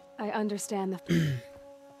 I understand the...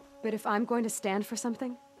 But if I'm going to stand for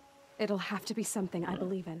something, it'll have to be something I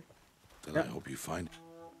believe in. Then Yep. I hope you find...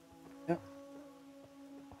 Yep.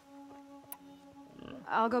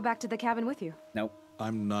 I'll go back to the cabin with you. Nope.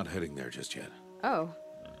 I'm not heading there just yet. Oh,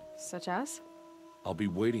 such as? I'll be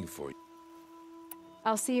waiting for you.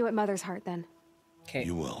 I'll see you at Mother's Heart then. Okay.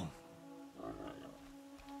 You will.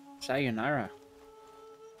 Sayonara.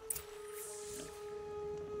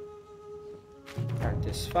 Start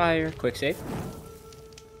this fire. Quick save.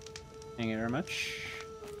 Thank you very much.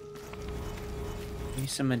 Need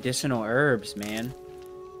some medicinal herbs, man.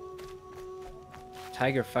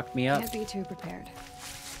 Tiger fucked me up. Can't be too prepared.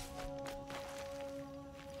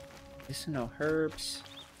 Medicinal herbs.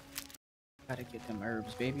 Gotta get them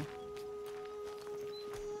herbs, baby.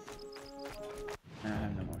 I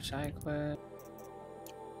have no more side quest.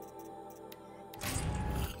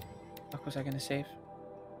 What was I gonna save?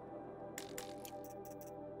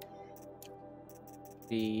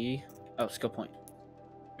 Oh, skill point.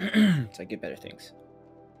 So I get better things.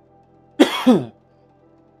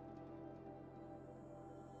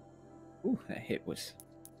 Ooh, that hit was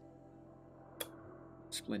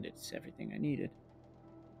splendid. It's everything I needed.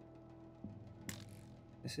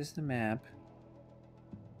 This is the map.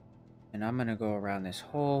 And I'm gonna go around this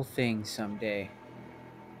whole thing someday.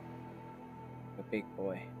 big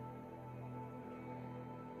boy.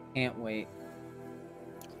 Can't wait.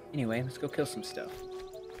 Anyway, let's go kill some stuff.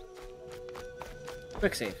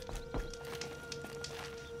 Quick save.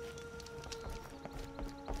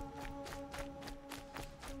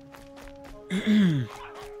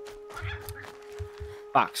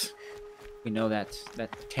 Fox. We know that's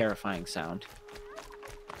that terrifying sound.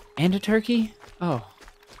 And a turkey? Oh.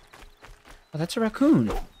 Oh, that's a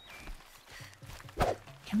raccoon.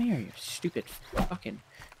 Come here, you stupid fucking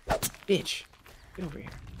bitch. Get over here.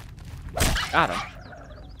 Got him.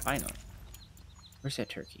 Finally. Where's that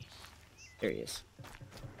turkey? There he is.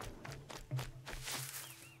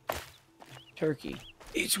 Turkey.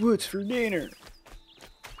 It's what's for dinner.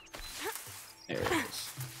 There it is.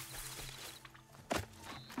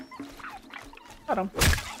 Got him.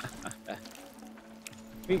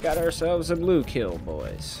 We got ourselves a blue kill,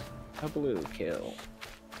 boys. A blue kill.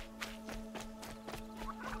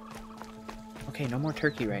 Okay, no more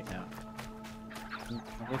turkey right now.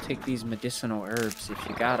 We'll take these medicinal herbs if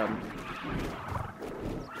you got them.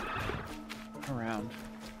 Around.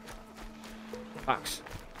 Fox.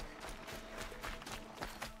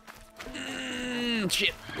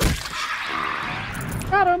 Shit.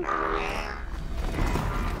 Got him.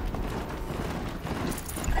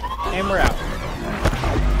 And we're out.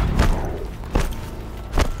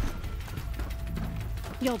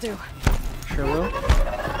 You'll do. Sure will.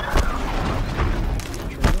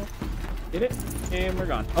 Sure will. Did it. And we're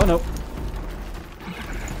gone. Oh, nope.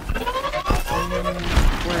 And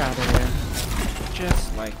we're out of there.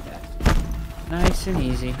 Just like that. Nice and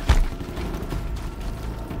easy.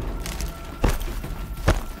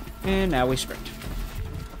 And now we sprint.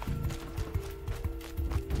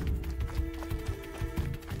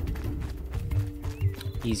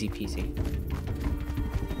 Easy peasy.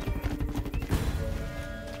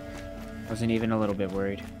 Wasn't even a little bit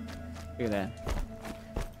worried. Look at that.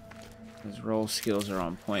 His roll skills are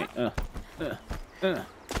on point. Nobody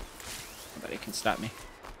can stop me.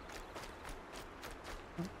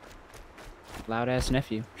 Loud ass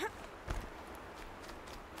nephew.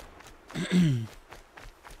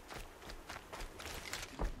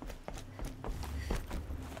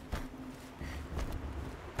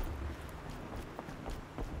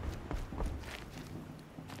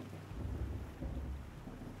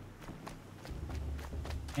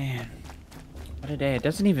 Man, what a day. It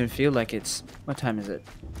doesn't even feel like it's... What time is it?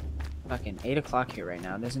 Fucking 8 o'clock here right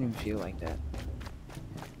now. It doesn't even feel like that.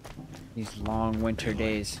 These long winter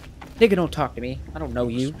days. Nigga, don't talk to me. I don't know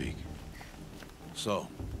you. Speak. So,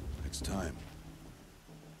 it's time.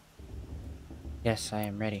 Yes, I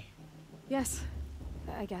am ready. Yes,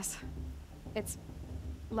 I guess. It's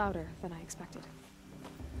louder than I expected.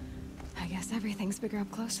 I guess everything's bigger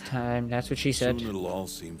up close. Time. That's what she said. Soon it'll all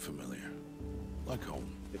seem familiar. Like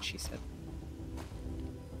home. What she said.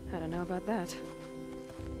 I don't know about that.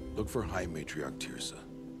 Look for High Matriarch Tirsa.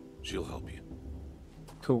 She'll help you.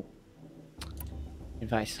 Cool.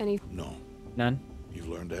 Advice. Any... No. None? You've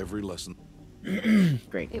learned every lesson.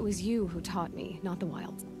 Great. It was you who taught me, not the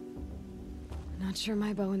wilds. Not sure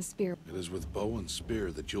my bow and spear... It is with bow and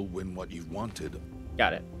spear that you'll win what you've wanted.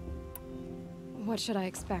 Got it. What should I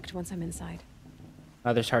expect once I'm inside?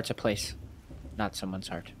 Mother's heart's a place, not someone's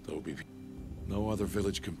heart. Roby. No other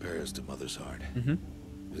village compares to Mother's Heart. Mm-hmm.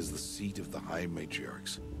 It is the seat of the High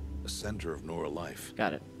Matriarchs, a center of Nora life.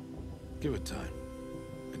 Got it. Give it time,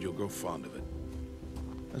 and you'll grow fond of it.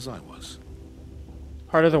 As I was.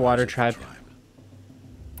 Part of the water As of tribe.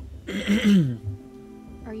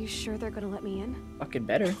 Are you sure they're gonna let me in? Fucking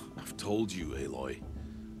better. I've told you, Aloy.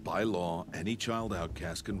 By law, any child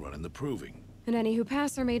outcast can run in the proving. And any who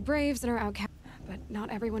pass are made braves and are outcast. But not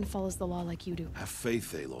everyone follows the law like you do. Have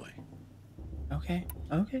faith, Aloy. Okay.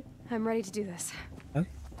 Okay. I'm ready to do this. Okay.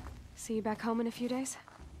 See you back home in a few days?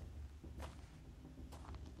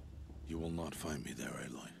 You will not find me there,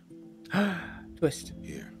 Aloy. Twist.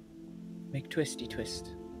 Here, Make twisty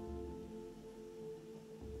twist.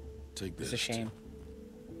 take this. It's a shame.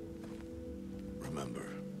 Remember.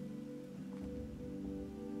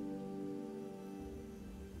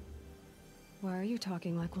 Why are you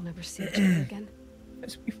talking like we'll never see each other again?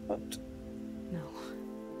 Yes, we won't. No.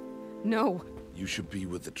 No! You should be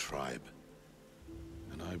with the tribe.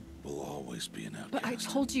 And I will always be an outcast. But I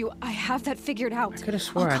told you, I have that figured out. I could have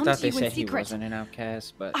swore I'll I come thought to they you in said he secret. wasn't an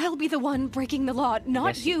outcast, but I'll be the one breaking the law, not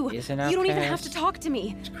guess he you. is an You don't even have outcast. to talk to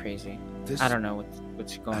me. it's crazy. This I don't know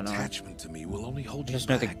what's going on. attachment to me will only hold I you just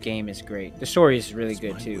know the back. game is great. The story is really It's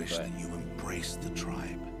good my too, wish but that you embrace the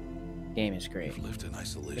tribe. the game is great. You've lived in The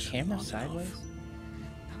isolation camera long sideways? enough.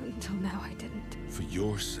 Until now, I didn't. For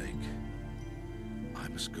your sake, I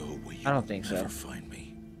must go where you I don't will think so. never find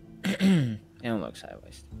me. They don't look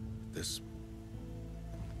sideways. This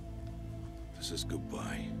is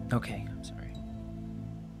goodbye. Okay, I'm sorry.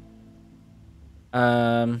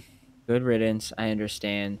 Good riddance. I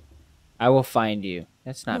understand. I will find you.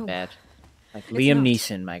 That's not No, bad. Like it's Liam not.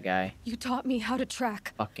 Neeson, my guy. You taught me how to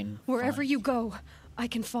track. Fucking Wherever fun. you go, I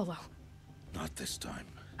can follow. Not this time.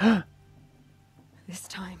 This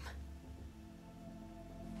time.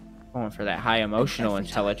 Going for that high emotional every time.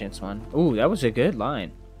 intelligence one. Ooh, that was a good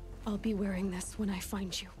line. I'll be wearing this when I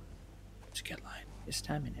find you. It's a good line. This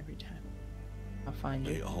time and every time. I'll find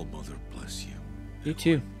May you. All Mother bless you. You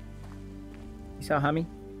too. You saw Hummy?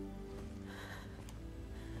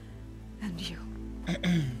 And you.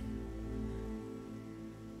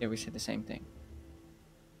 Yeah, we said the same thing.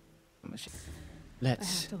 I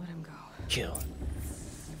Let's have to let him go. kill.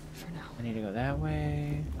 For now. I need to go that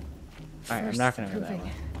way. Alright, I'm not gonna go that Proving.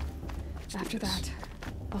 way. After that,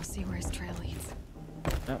 I'll see where his trail leads.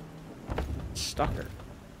 Oh. Stalker.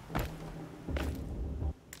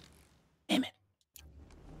 Damn it.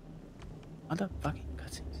 Motherfucking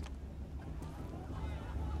cutscenes.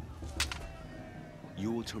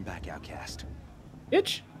 You will turn back, outcast,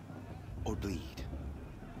 Bitch. or bleed.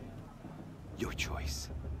 Your choice.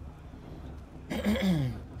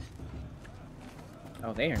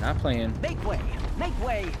 Oh, they are not playing. Make way! Make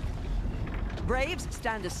way! Braves,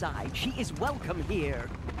 stand aside. She is welcome here.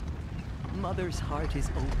 Mother's heart is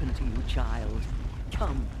open to you, child.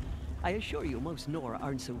 Come. I assure you, most Nora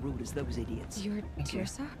aren't so rude as those idiots. You're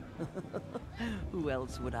Tirsa? Who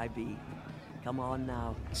else would I be? Come on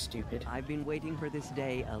now. Stupid. I've been waiting for this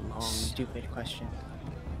day a long Stupid question.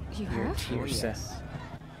 You You're have? Tirsa.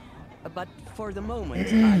 But for the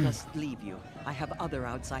moment, I must leave you. I have other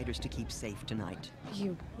outsiders to keep safe tonight.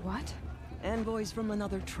 You what? Envoys from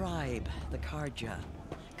another tribe, the Karja.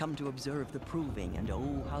 Come to observe the proving, and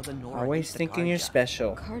oh, how the Nora Always hate the thinking you're Karja.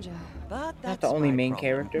 special. Karja. But that's the only my main problem.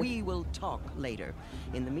 character. We will talk later.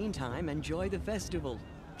 In the meantime, enjoy the festival.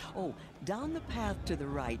 Oh, down the path to the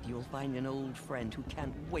right, you'll find an old friend who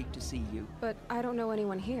can't wait to see you. But I don't know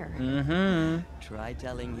anyone here. Mm-hmm. Try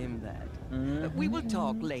telling him that. We will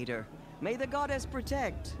talk later. May the goddess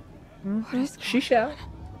protect. What is She shall.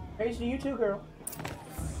 Praise to you too, girl.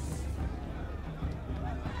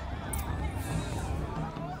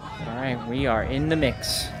 Alright, we are in the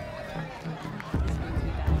mix.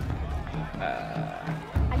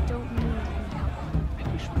 I don't need any help.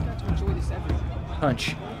 I wish we got to enjoy this everything.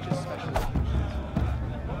 Punch. Not just special.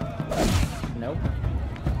 Nope.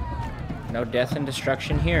 No death and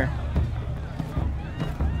destruction here.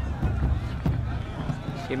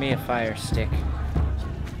 Give me a fire stick.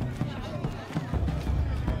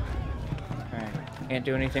 Alright. Can't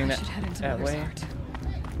do anything I that, should head into that Mother's way. heart.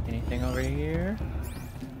 Anything over here?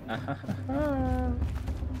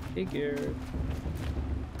 Figured.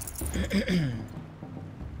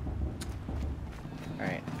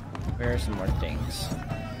 Alright. Where are some more things?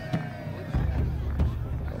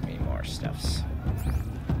 There'll be more stuffs.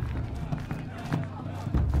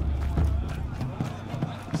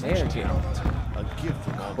 There you go. A gift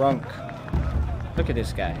from all. Drunk. Look at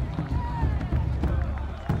this guy.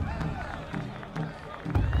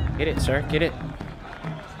 Get it, sir. Get it.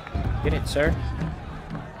 Get it, sir.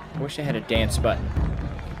 I wish I had a dance button.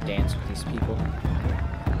 Dance with these people.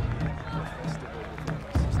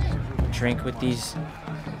 Drink with these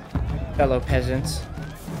fellow peasants.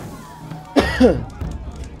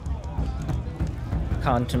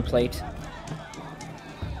 Contemplate.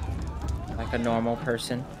 Like a normal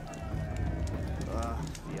person.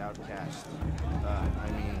 The outcast.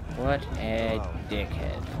 I mean... What a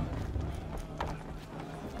dickhead.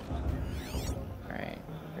 Alright,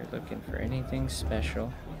 you're looking for anything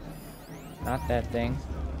special. Not that thing.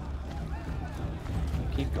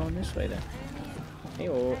 Keep going this way then. Hey,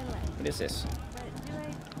 what is this?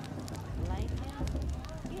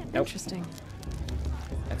 Nope, Interesting.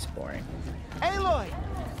 that's boring. Aloy!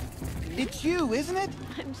 It's you, isn't it?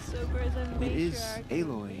 I'm sober as a matriarch. It is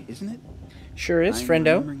Aloy, isn't it? Sure is, I'm friendo.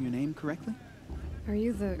 remembering your name correctly? Are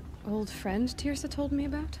you the old friend Tirsa told me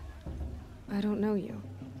about? I don't know you.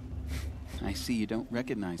 I see you don't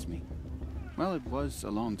recognize me. Well, it was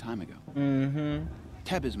a long time ago. Mm-hmm.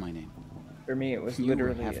 Teb is my name. For me, it was You were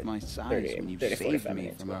literally half my size 30, when you 30, saved 45 me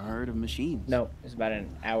minutes from ago. a herd of machines. No, it was about an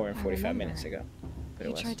hour and I 45 minutes remember. ago. But You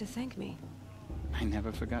it was. tried to thank me. I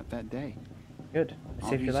never forgot that day. Good. I All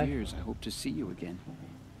saved your these life. years, I hope to see you again.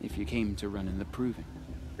 If you came to run in the proving.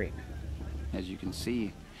 Great. As you can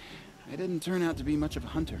see, I didn't turn out to be much of a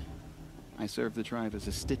hunter. I served the tribe as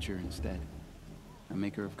a stitcher instead. A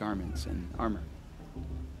maker of garments and armor.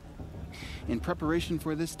 In preparation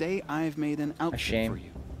for this day, I've made an outfit shame. for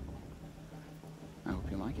you. I hope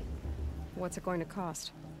you like it. What's it going to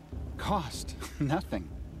cost? Cost? Nothing.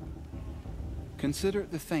 Consider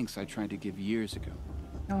it the thanks I tried to give years ago.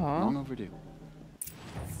 Aww. Long overdue.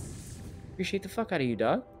 Appreciate the fuck out of you,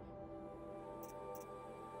 dog.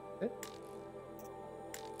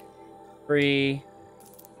 Free.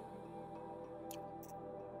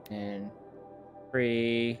 And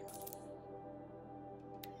free.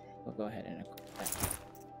 We'll go ahead and equip that.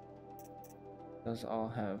 Those all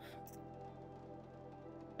have...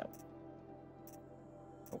 No.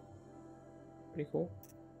 Oh. Pretty cool.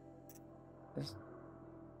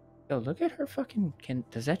 Yo, look at her fucking...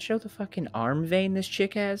 Does that show the fucking arm vein this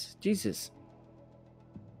chick has? Jesus.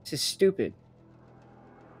 This is stupid.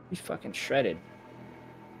 She's fucking shredded.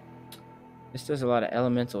 This does a lot of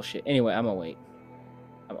elemental shit. Anyway, I'm gonna wait.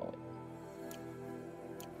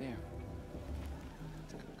 There.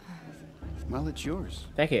 Well, it's yours.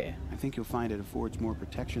 Thank you. I think you'll find it affords more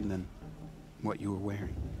protection than what you were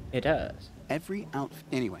wearing. It does. Every outfit...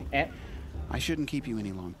 Anyway. Eh? I shouldn't keep you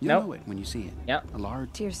any longer. You'll Nope. know it when you see it. Yep. A large...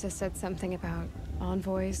 Tirsa said something about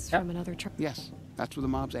envoys Yep. from another tribe. Yes, that's what the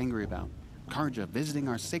mob's angry about. Karja visiting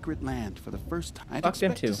our sacred land for the first time. I'd Fuck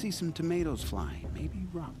them expect too. to see some tomatoes fly. Maybe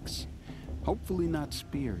rocks. Hopefully not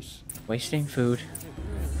spears. Wasting food.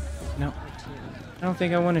 No. I don't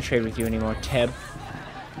think I want to trade with you anymore, Teb.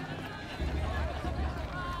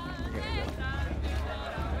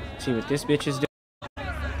 See what this bitch is doing.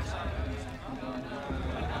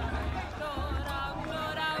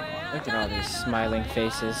 Look at all these smiling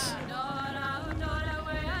faces.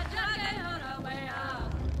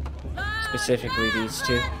 Specifically these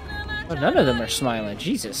two. Oh, none of them are smiling.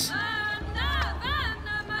 Jesus.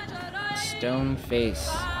 Stone face.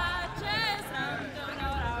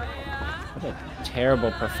 What a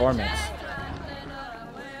terrible performance.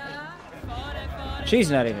 She's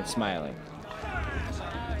not even smiling.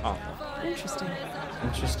 Awful. Interesting.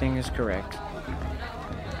 Interesting is correct.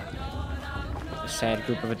 A sad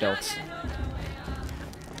group of adults.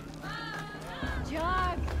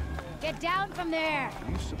 Jog! Get down from there!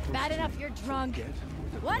 Bad enough you're drunk.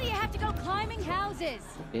 Why do you have to go climbing houses?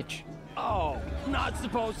 Bitch. Oh, not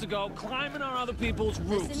supposed to go climbing on other people's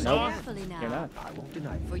roofs. Listen Nope. carefully now. You're not. I won't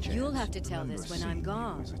deny you For a you'll chance have to tell remember this when seeing I'm you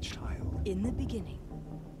gone. as a child. In the beginning,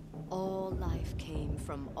 all life came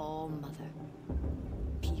from All Mother.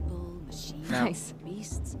 People, machines, No. Nice.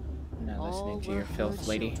 beasts. I'm not all listening to were your filth, her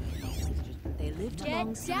lady. children. They lived Get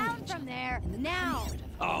alongside down each from other there, in the now! comfort of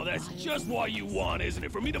Oh, that's wild just what you want, isn't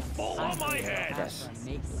it? For me to fall on my head. Yes.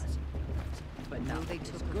 But now they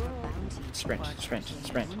took her bounty. Sprint, sprint,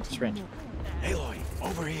 sprint, sprint. Aloy,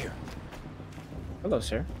 over here. Hello,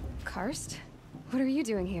 sir. Karst? What are you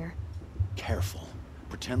doing here? Careful.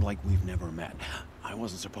 Pretend like we've never met. I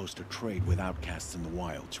wasn't supposed to trade with outcasts in the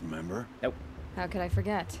wilds, remember? Nope. How could I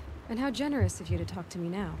forget? And how generous of you to talk to me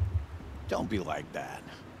now. Don't be like that.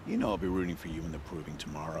 You know I'll be rooting for you in the proving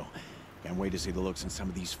tomorrow. Can't wait to see the looks on some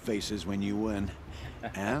of these faces when you win.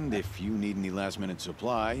 And if you need any last-minute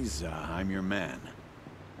supplies, I'm your man.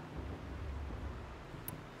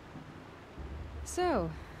 So,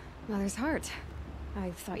 Mother's Heart.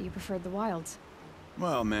 I thought you preferred the wilds.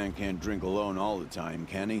 Well, man can't drink alone all the time,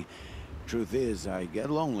 can he? Truth is, I get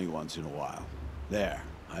lonely once in a while. There,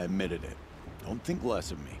 I admitted it. Don't think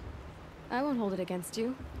less of me. I won't hold it against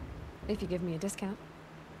you. If you give me a discount.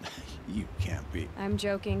 You can't be. I'm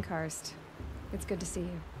joking, Karst. It's good to see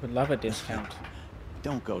you. Would love a discount.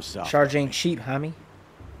 Don't go soft. Charge ain't cheap, homie.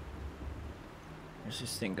 Where's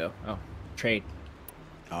this thing go? Oh, trade.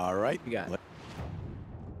 All right. You got it.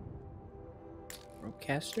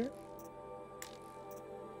 Ropecaster.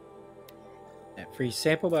 That free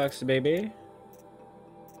sample box, baby.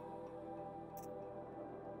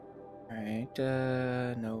 Alright,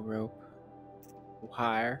 no rope.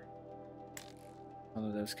 Higher. All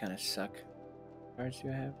of those kind of suck. Cards do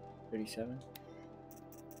I have? 37.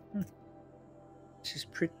 This is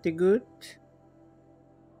pretty good.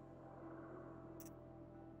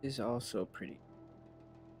 This is also pretty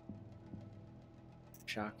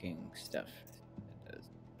shocking stuff. It does.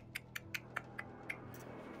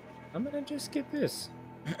 I'm gonna just get this.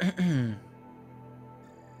 Because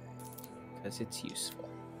it's useful.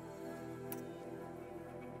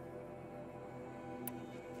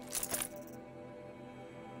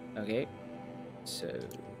 Okay, so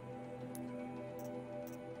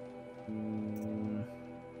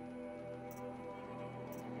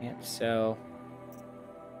can't sell.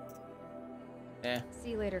 Yeah.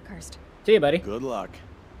 See you later, Karst. See you, buddy. Good luck.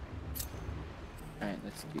 All right,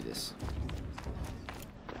 let's do this.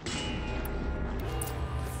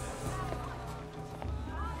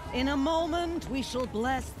 In a moment, we shall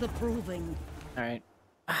bless the proving. All right.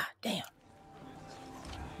 Ah, damn.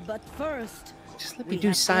 But first, Just let me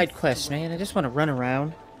do side quests, man. I just want to run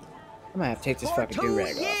around. I might have to take this For fucking 2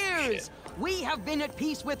 do-rag off. years, we have been at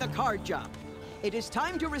peace with the Karja. It is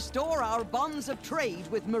time to restore our bonds of trade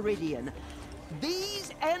with Meridian.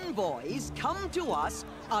 These envoys come to us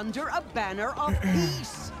under a banner of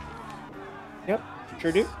peace. Yep,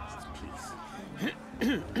 sure do.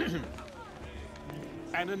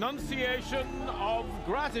 An enunciation of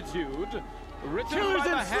gratitude written Killers by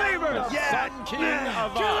the and hand slavers! of Yeah! Sun King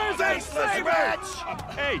of Killers and slavers!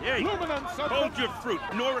 Hey, hey! Luminance of Hold your fruit,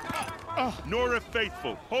 Nora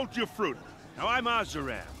Faithful. Hold your fruit. Now I'm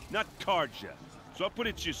Azaram, not Karja, so I'll put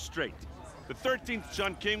it to you straight. The 13th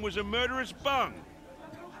Sun King was a murderous bung.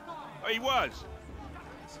 Oh, he was.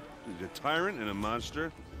 He's a tyrant and a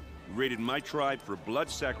monster. He raided my tribe for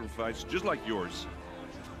blood sacrifice, just like yours.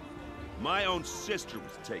 My own sister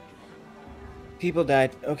was taken. People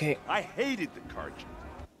died. Okay. I hated the Karja.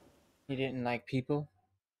 He didn't like people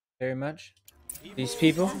very much. These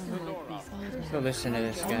people? So listen to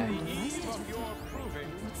this guy.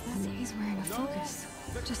 What's that? He's wearing a focus,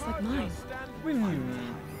 just like mine.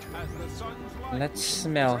 Let's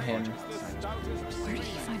smell him. Where did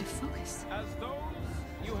he find a focus? As those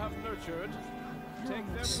you have nurtured,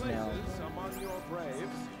 take their Smell. places among your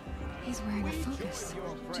braves. He's wearing a focus,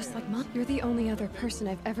 just like mine. You're the only other person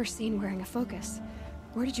I've ever seen wearing a focus.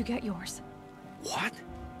 Where did you get yours? What?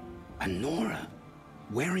 A Nora?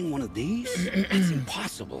 Wearing one of these? It's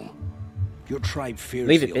impossible. Your tribe fears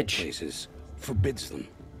Leave it, the old bitch. places, forbids them.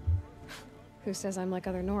 Who says I'm like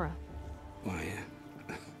other Nora? Why,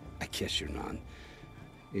 I guess you're not.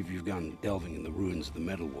 If you've gone delving in the ruins of the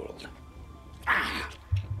metal world.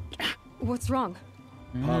 What's wrong?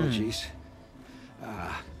 Apologies.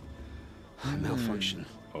 Malfunction.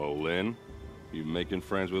 Oh, Lynn? You making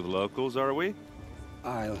friends with locals, are we?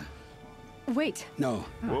 I'll... Wait. No.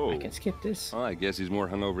 Whoa. I can skip this. Well, I guess he's more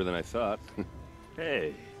hungover than I thought.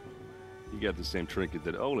 Hey, you got the same trinket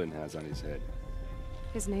that Olin has on his head.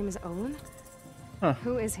 His name is Olin? Huh.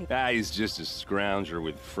 Who is he? Ah, he's just a scrounger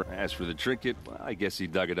with as for the trinket, well, I guess he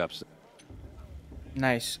dug it up.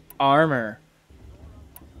 Nice armor.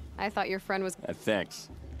 I thought your friend was... Thanks.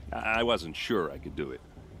 I wasn't sure I could do it.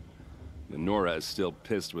 The Nora is still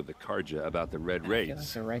pissed with the Karja about the Red I feel like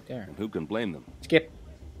Raids. they're right there. And who can blame them? Skip.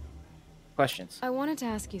 Questions. I wanted to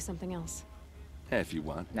ask you something else. If you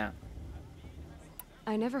want. No.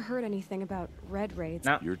 I never heard anything about Red Raids.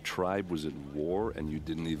 No. Your tribe was at war and you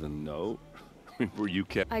didn't even know? Were you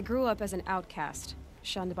kept... I grew up as an outcast,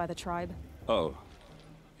 shunned by the tribe. Oh.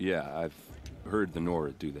 Yeah, I've heard the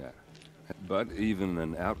Nora do that. But even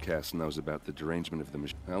an outcast knows about the derangement of the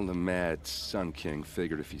machine. Well, the mad Sun King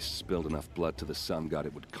figured if he spilled enough blood to the sun god,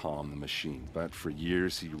 it would calm the machine. But for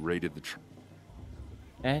years, he raided the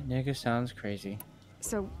That nigga sounds crazy.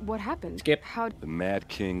 So, what happened? Skip. How... The Mad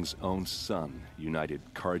King's own son united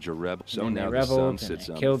Karja rebels. So And they now the sun rebelled, sits and on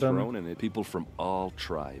they the killed him. throne, and people from all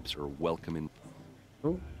tribes are welcome in.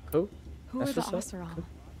 Cool. Cool. Who That's are the what's up. Oseram?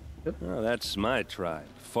 Oh, that's my tribe,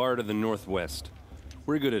 far to the northwest.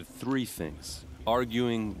 We're good at 3 things: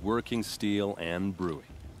 arguing, working steel, and brewing.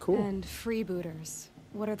 Cool. And freebooters.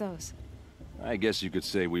 What are those? I guess you could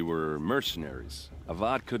say we were mercenaries.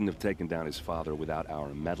 Avad couldn't have taken down his father without our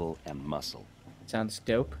metal and muscle. Sounds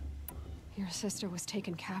dope. Your sister was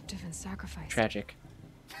taken captive and sacrificed. Tragic.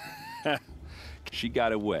 She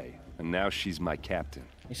got away, and now she's my captain.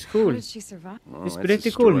 It's cool. How did she survive? Well, It's that's pretty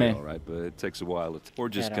a cool, story, man. all right, but it takes a while. Or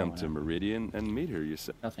just Yeah, I don't come to wanna- Meridian and meet her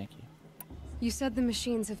yourself. No, thank you. You said the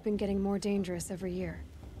machines have been getting more dangerous every year.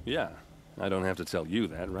 Yeah, I don't have to tell you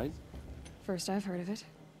that, right? First I've heard of it.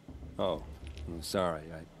 Oh, I'm sorry.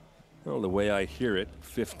 Well, the way I hear it,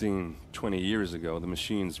 15, 20 years ago, the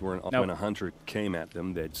machines weren't... Nope. When a hunter came at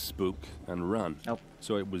them, they'd spook and run. Nope.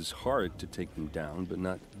 So it was hard to take them down, but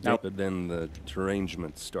not... Nope. But then the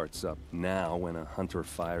derangement starts up. Now, when a hunter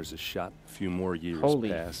fires a shot, a few more years Holy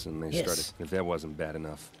pass, and they yes. started... If that wasn't bad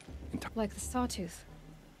enough... Like the sawtooth.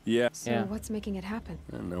 Yeah. So Yeah. what's making it happen?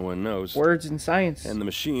 And no one knows. Words and science. And the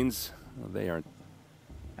machines, well, they aren't...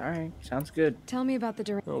 Alright, sounds good. Tell me about the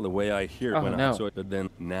duration. Well, the way I hear it Oh, when no. I saw it, but then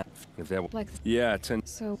now, if that Like yeah, 10.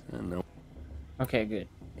 So No, Okay, good.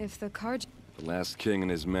 if the Karj... the last king and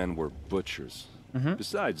his men were butchers. Mm-hmm.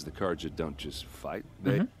 Besides, the Karja don't just fight;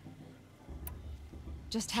 they. Mhm.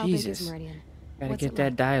 Just how big Jesus. is Meridian? Gotta What's get it that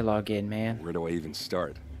like? dialogue in, man. Where do I even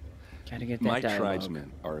start? Gotta get that My dialogue.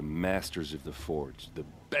 tribesmen are masters of the forge, the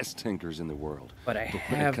best tinkers in the world. But I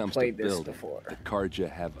when have it comes played to this building, before. the Karja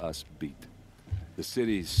have us beat. The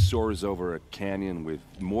city soars over a canyon with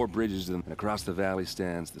more bridges than and across the valley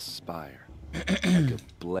stands the spire.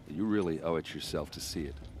 You really owe it yourself to see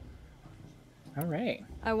it. Alright.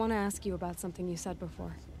 I want to ask you about something you said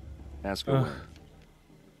before. Ask her when.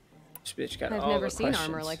 This bitch got I've all never the seen questions.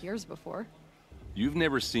 armor like yours before. You've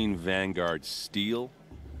never seen Vanguard steel?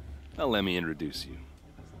 Well, let me introduce you.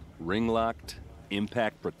 Ring-locked,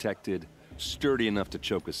 impact-protected, sturdy enough to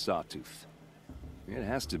choke a sawtooth. It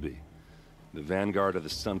has to be. The Vanguard of the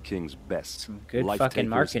Sun King's best. Some good Life fucking takers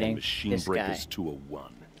marketing, and machine this breakers guy. to a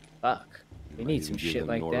one. Fuck. We need some shit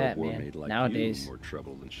like that, man. Nowadays, more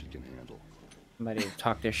trouble than she can handle. somebody will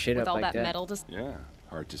talk their shit With up all like that that. metal just... Yeah,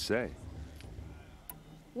 hard to say.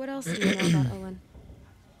 What else do you know about Olin?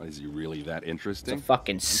 Is he really that interesting? It's a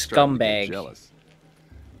fucking I'm starting to get scumbag. jealous.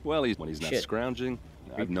 Well, when he's not Shit. scrounging,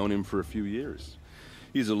 I've known him for a few years.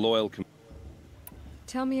 He's a loyal.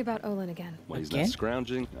 Tell me about Olin again. When he's Again? not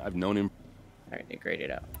scrounging, I've known him. Alright, they grade it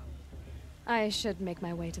out. I should make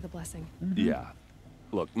my way to the blessing. Yeah.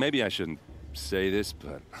 Look, maybe I shouldn't say this,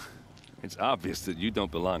 but it's obvious that you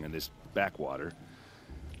don't belong in this backwater.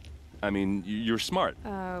 I mean, you're smart.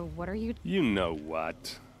 What are you... You know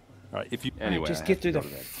what? All right, if you Alright, anyway, just I get have through to the go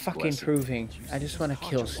to that fucking blessing. proving. I just want to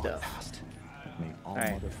kill stuff. May all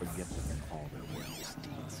Alright. mother forget them in all their worthless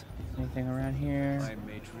deeds. Anything around here? My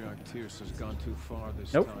matriarch Tierce has gone too far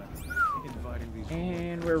this Nope. time. Inviting these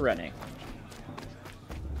And we're running.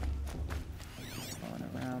 Going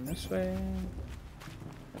around this way.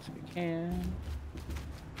 As we can.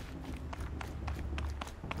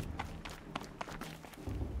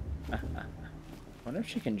 Wonder if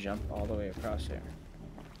she can jump all the way across there.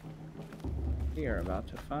 We are about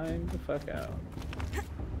to find the fuck out.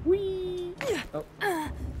 Whee! Oh.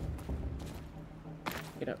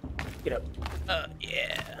 Get up. Get up.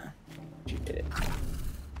 Yeah. You did it.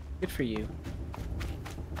 Good for you.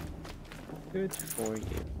 Good for you.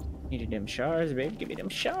 Needed them shards, babe. Give me them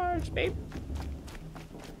shards, babe.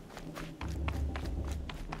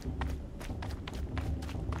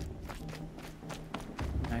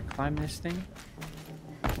 Can I climb this thing?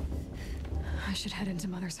 I should head into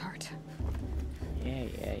Mother's Heart. Yeah.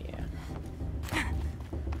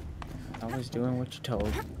 Always doing what you're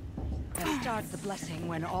told. Start the blessing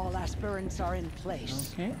when all aspirants are in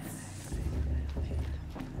place. Okay.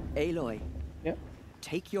 Aloy. Yep.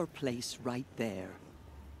 Take your place right there.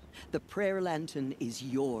 The prayer lantern is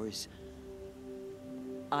yours.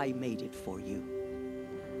 I made it for you.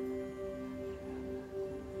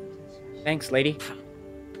 Thanks, lady.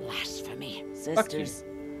 Blasphemy, Fuck you. sisters.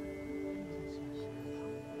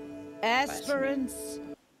 Aspirants.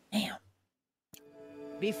 Damn.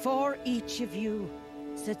 Before each of you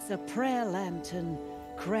sits a prayer lantern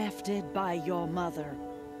crafted by your mother.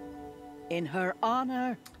 In her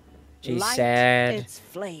honor, She's light sad. its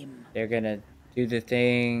flame. They're gonna do the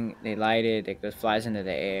thing. They light it. It goes flies into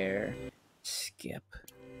the air. Skip.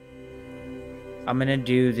 I'm gonna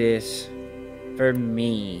do this for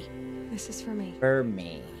me. This is for me. For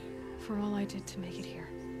me. For all I did to make it here.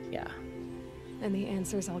 Yeah. And the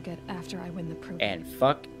answers I'll get after I win the proof. And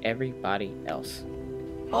fuck everybody else.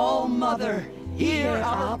 Oh, Mother, hear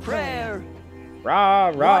our prayer. Rah,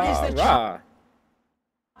 rah, What is the rah.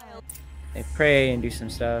 They pray and do some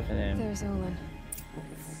stuff, and then. There's Olin.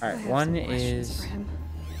 I Alright, have one some questions is. for him.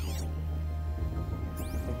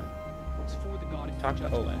 Talk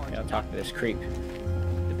to Olin. Yeah, I'll talk to this creep.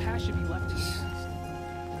 The past should be left to the past.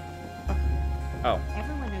 Oh,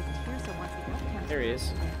 Everyone knows Tirsa wants the outcast. there he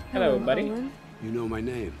is. Hello, buddy. Olin. You know my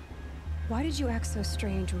name. Why did you act so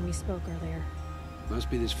strange when we spoke earlier? Must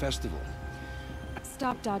be this festival.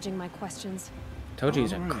 Stop dodging my questions. Told you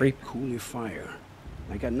he's a All right, creep. Cool your fire.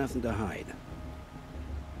 I got nothing to hide.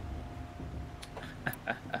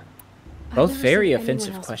 I've Both never very seen anyone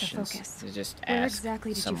offensive else with a questions. focus. To just Where ask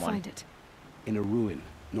exactly did someone. you find it? In a ruin,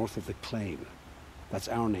 north of the Claim. That's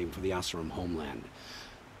our name for the Asuram homeland.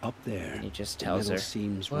 Up there, He just the tells metal her,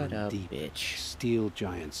 seams "What run a deep. bitch." Steel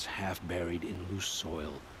giants half buried in loose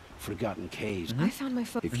soil. Forgotten caves. I found my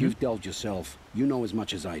foot. If you've delved yourself, you know as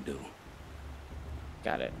much as I do.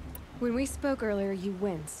 Got it. When we spoke earlier, you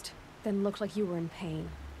winced, then looked like you were in pain.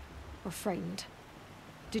 Or frightened.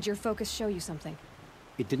 Did your focus show you something?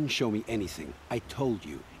 It didn't show me anything. I told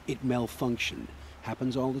you. It malfunctioned.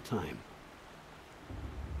 Happens all the time.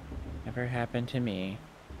 Never happened to me.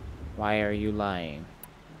 Why are you lying?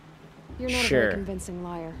 You're not a Sure. very convincing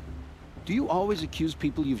liar. Do you always accuse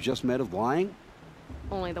people you've just met of lying?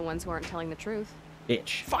 Only the ones who aren't telling the truth.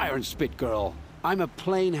 Bitch. Fire and spit, girl. I'm a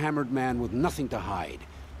plain hammered man with nothing to hide.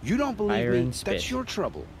 You don't believe Fire me? and spit. That's your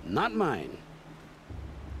trouble, not mine.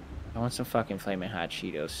 I want some fucking flaming hot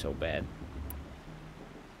Cheetos so bad.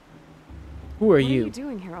 Who are What you? are you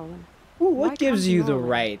doing here, Olin? Ooh, Why what gives come you to the Norway?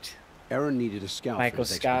 right? Aaron needed a scout Michael for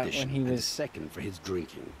his Scott, when expedition, he and a was, second for his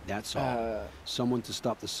drinking. That's all. Someone to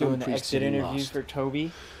stop the doing Sun the Priest exit getting interviews lost. for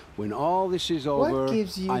Toby? When all this is What over,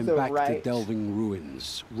 gives you I'm the back to right? delving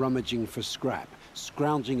ruins, rummaging for scrap,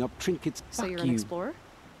 scrounging up trinkets. So Fuck you're an you. explorer?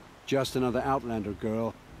 Just another Outlander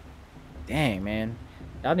girl. Dang, man.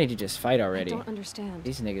 Y'all need to just fight already. I don't understand.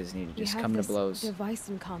 These niggas need to We just have come to this blows. device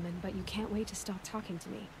in common, but you can't wait to stop talking to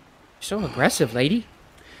me. You're so aggressive, lady.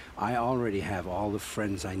 I already have all the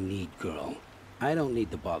friends I need, girl. I don't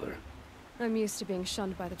need the bother. I'm used to being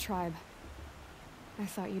shunned by the tribe. I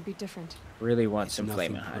thought you'd be different. Really want It's some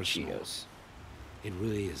nothing flaming hot personal. Cheetos. It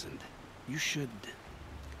really isn't. You should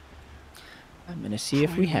I'm gonna see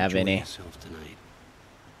if try we to have enjoy any. yourself tonight.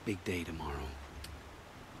 Big day tomorrow.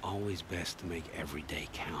 Always best to make every day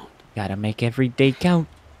count. Gotta make every day count.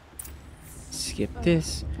 Skip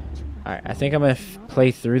this. Alright, I think I'm gonna play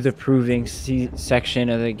through the proving section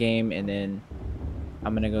of the game, and then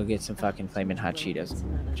I'm gonna go get some fucking flaming hot Cheetos.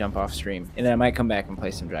 Jump off stream. And then I might come back and play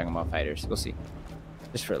some Dragon Ball Fighters. We'll see.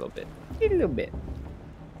 Just for a little bit. A little bit.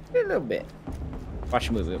 A little bit. Watch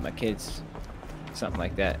a movie with my kids. Something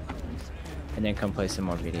like that. And then come play some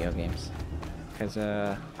more video games. Because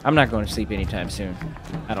I'm not going to sleep anytime soon.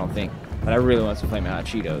 I don't think. But I really want some flaming hot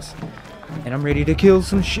Cheetos. And I'm ready to kill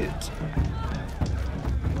some shit.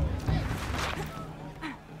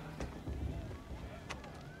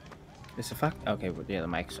 This a fuck? Okay, well, yeah, the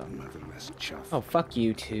mic's on. Oh, fuck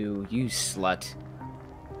you too, you slut.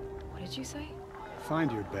 What did you say?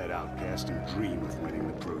 Find your bed, outcast, and dream of winning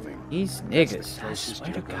the proving. These That's the niggas, I closest swear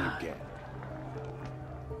to you're gonna God. get.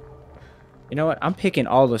 You know what? I'm picking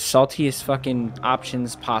all the saltiest fucking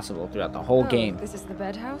options possible throughout the whole Oh, game This is the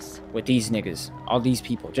bedhouse? with these niggas. All these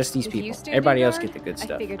people. Just these If you people. stayed Everybody there, else get the good I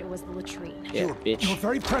stuff. figured it was the latrine. Yeah, bitch. Your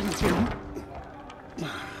very presence here.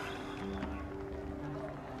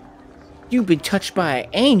 You've been touched by an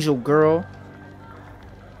angel, girl.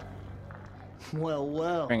 Well,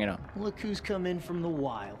 well. Bring it on. Look who's come in from the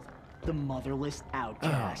wild. The motherless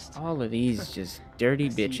outcast. Oh, all of these just dirty I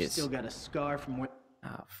see you bitches. still got a scar from where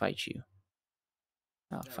I'll fight you.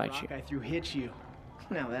 I'll that fight rock you. I threw hit you.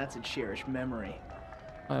 Now that's a cherished memory.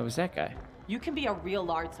 Oh, it was that guy. You can be a real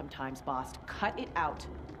lard sometimes, boss. Cut it out.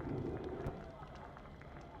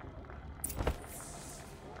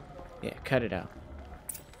 Yeah, cut it out.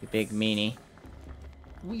 You big meanie.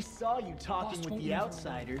 We saw you talking with the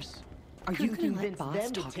outsiders. Are Couldn't you gonna let convince boss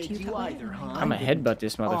them to talk to take you you that way? either, huh? I'ma headbutt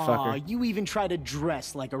this motherfucker. Aw, you even try to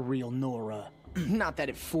dress like a real Nora. Not that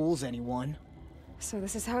it fools anyone. So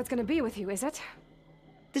this is how it's gonna be with you, is it?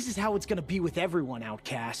 This is how it's gonna be with everyone,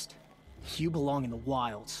 outcast. You belong in the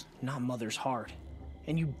wilds, not Mother's heart.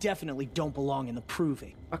 And you definitely don't belong in the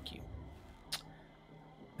proving. Fuck you.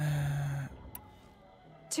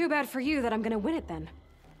 Too bad for you that I'm gonna win it then.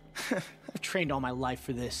 I've trained all my life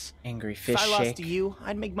for this. Angry fish If I lost shake. to you,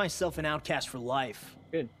 I'd make myself an outcast for life.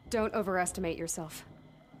 Good. Don't overestimate yourself.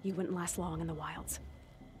 You wouldn't last long in the wilds.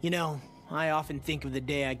 You know, I often think of the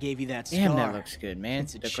day I gave you that scar. Damn, that looks good, man.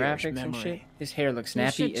 It's a The cherished graphics and memory. shit. His hair looks You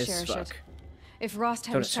snappy should as cherish fuck. it. If Rost So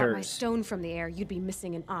hadn't does shot my hers. stone from the air, you'd be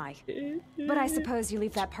missing an eye. But I suppose you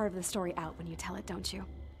leave that part of the story out when you tell it, don't you?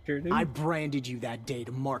 Sure do. I branded you that day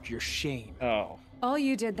to mark your shame. Oh. All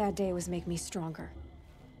you did that day was make me stronger.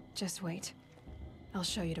 Just wait. I'll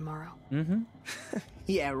show you tomorrow. Mm-hmm.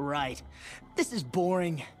 Yeah, right. This is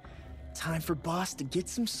boring. Time for Boss to get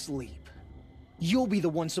some sleep. You'll be the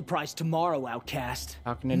one surprised tomorrow, outcast.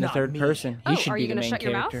 Talking in the Not third me. person. He should are be you the gonna main shut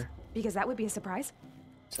your character. mouth? Because that would be a surprise.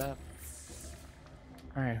 What's up?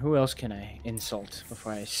 Alright, who else can I insult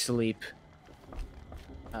before I sleep?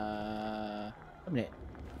 I'm it.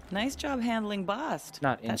 Nice job handling Bost.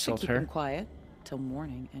 Not That should insult keep her. him quiet. Till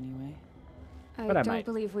morning, anyway. I But I don't might.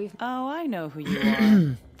 believe we've... Oh, I know who you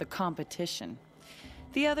are. The competition.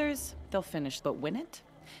 The others, they'll finish, but win it?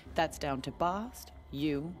 That's down to Bost,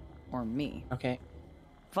 you, or me. Okay.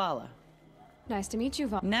 Vala. Nice to meet you,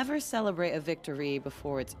 Val. Never celebrate a victory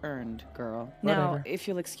before it's earned, girl. Now, Whatever. if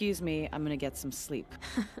you'll excuse me, I'm gonna get some sleep.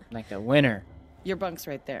 Like a winner. Your bunk's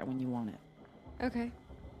right there when you want it. Okay.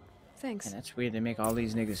 Thanks. And that's weird. They make all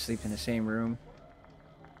these niggas sleep in the same room.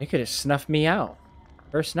 They could have snuffed me out.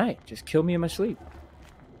 First night. Just kill me in my sleep.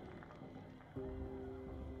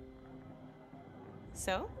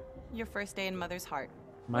 So, your first day in Mother's heart.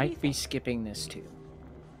 Might be skipping this too.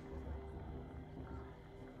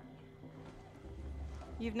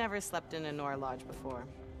 You've never slept in a Nora lodge before.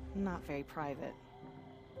 Not very private.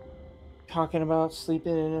 Talking about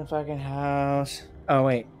sleeping in a fucking house. Oh,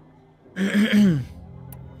 wait.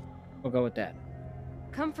 We'll go with that.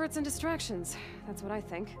 Comforts and distractions. That's what I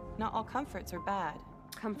think. Not all comforts are bad.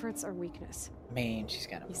 Comforts are weakness. Man, she's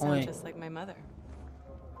got a You sound point. just like my mother.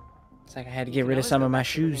 It's like I had to You get can rid of always some go of my back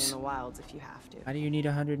to living shoes. In the wilds if you have to. Why do you need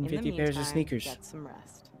In 150 the pairs of meantime, sneakers? Get some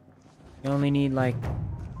rest. You only need like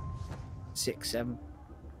 6, 7,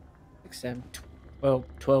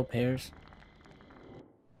 12 pairs.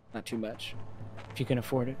 Not too much, if you can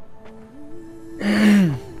afford it.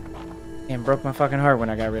 And broke my fucking heart when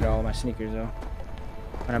I got rid of all my sneakers, though.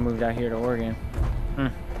 When I moved out here to Oregon.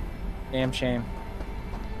 Damn shame.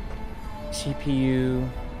 CPU.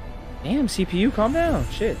 Damn, CPU, calm down.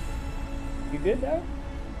 Shit. You good, though?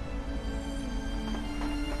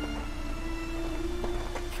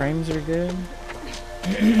 Frames are good.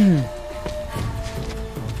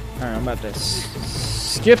 Alright, I'm about to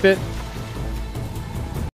skip it.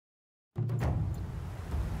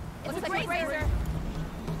 It's a great razor.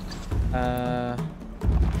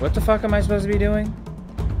 What the fuck am I supposed to be doing?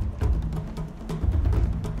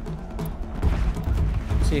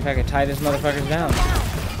 See if I can tie this motherfuckers down.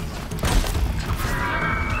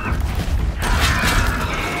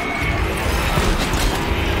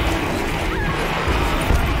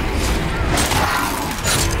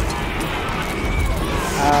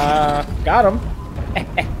 Got him.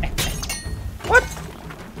 What?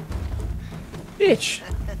 Bitch.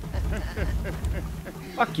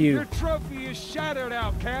 Fuck you. Your trophy is shattered,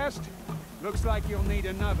 outcast. Looks like you'll need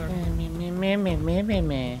another. Where's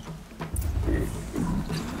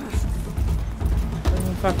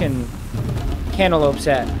the fucking cantaloupes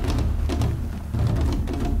at?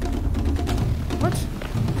 What?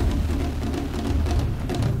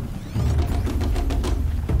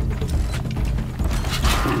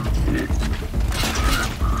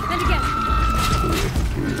 And again.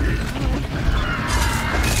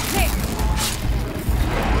 Hey.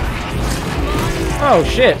 Oh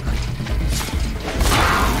shit.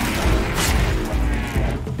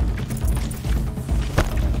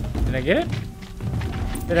 Did I get it?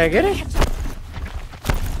 Did I get it?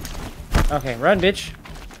 Okay, run, bitch.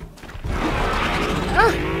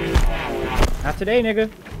 Ah! Not today, nigga.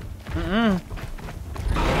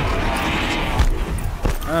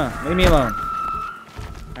 Leave me alone.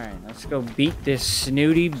 Alright, let's go beat this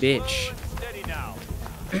snooty bitch.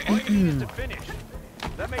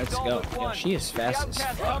 Let's go. Yo, she is fast as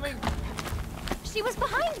fuck. She was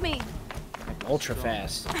behind me. Like, ultra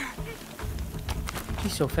fast.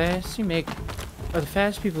 She's so fast, she make other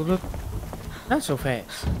fast people look not so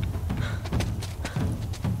fast.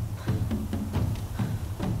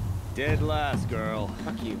 Dead last, girl.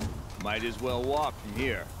 Fuck you. Might as well walk from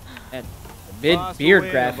here. That beard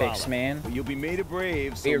graphics, man. But you'll be made a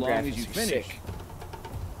brave so Beard long as graphics you are finish. sick.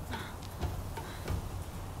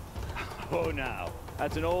 Oh, now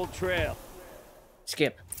that's an old trail.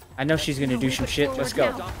 Skip. I know she's gonna do some shit. Let's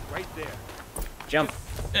go. Right there. Jump.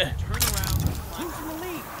 Turn around.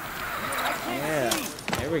 Yeah.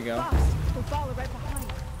 There we go. We'll follow right behind.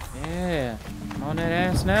 Yeah. I'm on that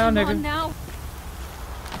ass now, Come nigga. on now.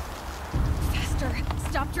 Faster.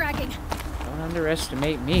 Stop dragging. Don't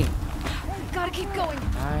underestimate me. Gotta keep going.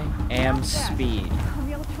 I am speed. On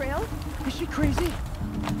the old trail? Is she crazy?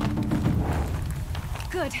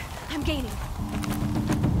 Good. I'm gaining.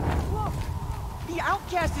 Whoa. The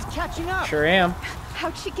outcast is catching up. Sure am.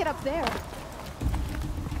 How'd she get up there?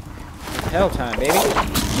 Hell time, baby. Made it.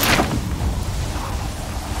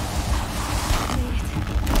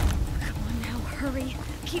 Come on now, hurry.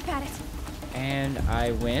 Keep at it. And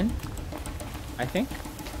I win. I think.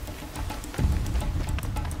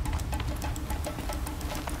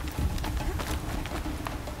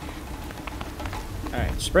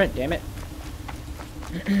 Alright, sprint, damn it.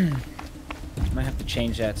 Might have to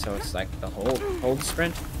change that so it's like the hold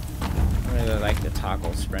sprint. I really like the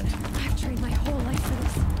toggle sprint. I've trained my whole life for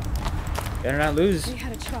this. Better not lose. They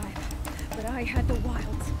had a tribe, but I had the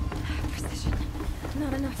wilds. Precision.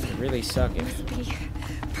 Not enough. It really suck if Must be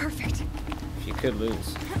perfect. you could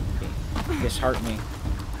lose. Dishearten me.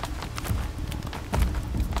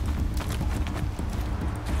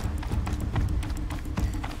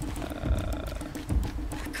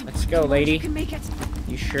 Let's go, lady. You can make it.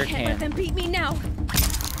 You sure Can't let them beat me now.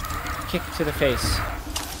 Kick to the face.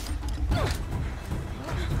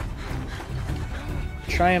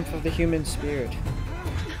 Triumph of the human spirit.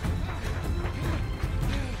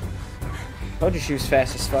 Told you she was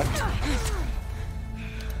fast as fuck.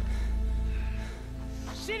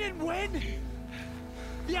 She didn't win.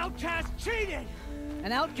 The outcast cheated.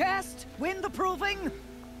 An outcast? Win the proving?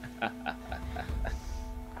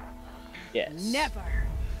 Yes. Never.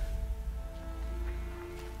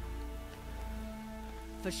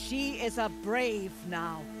 For she is a brave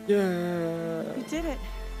now. Yeah. We did it.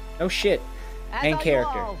 No shit. As Main are you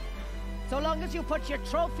character. all, so long as you put your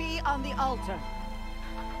trophy on the altar.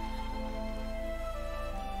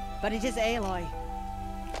 But it is Aloy.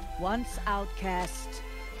 Once outcast,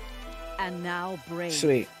 and now brave.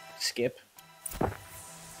 Sweet. Skip.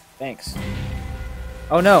 Thanks.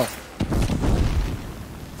 Oh no.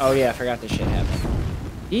 Oh yeah, I forgot this shit happened.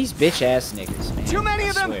 These bitch ass niggas, man. Too many I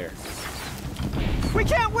of them. swear. We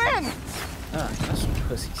can't win. Ah, that's some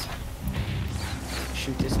pussies.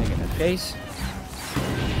 Shoot this nigga in the face.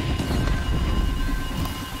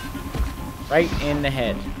 Right in the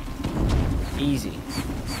head. Easy.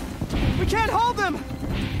 We can't hold them.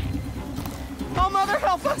 Oh, Mother,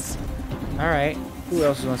 help us. Alright. Who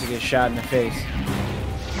else wants to get shot in the face?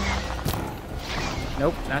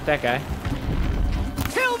 Nope, not that guy.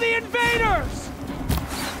 Kill the invaders!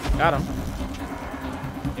 Got him.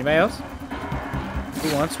 Anybody else?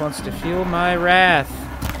 Who wants to feel my wrath?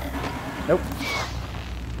 Nope.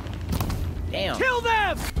 Damn. Kill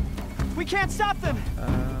them! We can't stop them.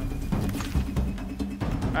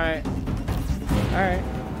 Alright. Alright.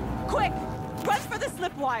 Quick! Run for the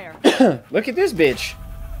slip wire! Look at this bitch.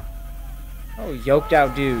 Oh, yoked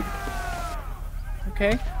out dude.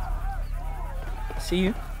 Okay. See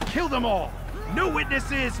you. Kill them all! No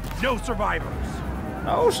witnesses, no survivors!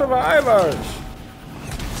 No survivors!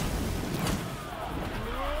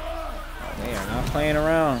 They are not playing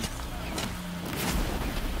around.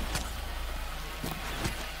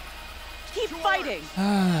 Keep fighting!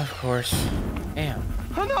 Ah, of course. Damn.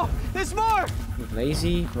 Oh no, there's more! You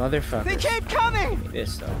lazy motherfuckers. They keep coming! Give me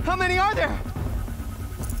this, though. How many are there?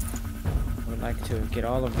 I would like to get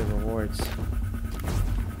all of the rewards.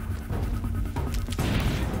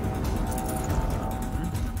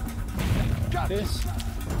 Got this.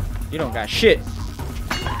 You don't got shit.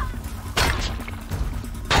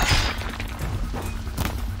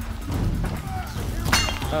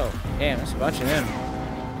 Oh, damn, there's a bunch of them.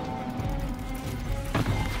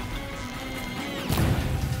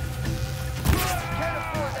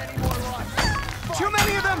 Too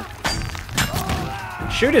many of them!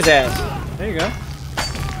 Shoot his ass. There you go.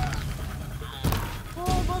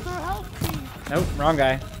 Oh, Mother, help me! Nope, wrong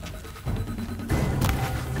guy.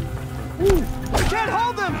 Woo. We can't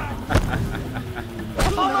hold them!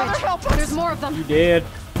 Up on the ridge. Help us. There's more of them. You did.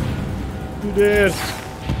 You did.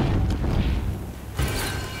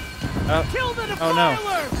 Kill the Oh no.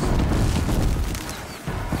 defilers!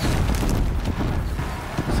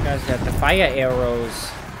 This guy's got the fire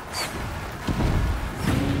arrows.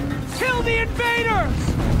 Kill the invaders!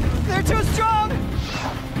 They're too strong!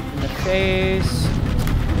 In the face.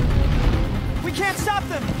 We can't stop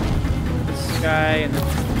them! This guy in the...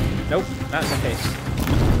 Nope, not in the face.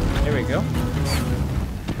 There we go.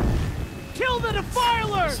 Kill the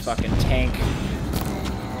defilers! This fucking tank.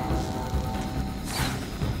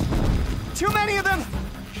 Too many of them!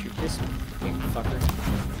 Shoot this big fucker.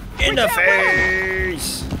 In the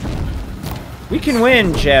face! We can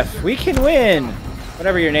win, Jeff. We can win!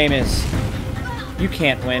 Whatever your name is. You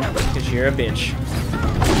can't win, because you're a bitch.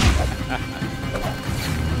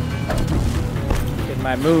 Look at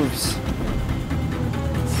my moves.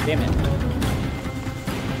 Damn it.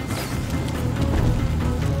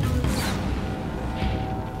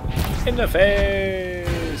 In the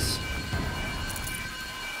face!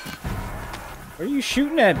 What are you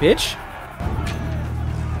shooting at, bitch?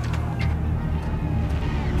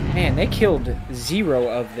 Man, they killed 0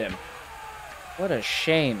 of them. What a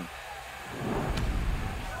shame.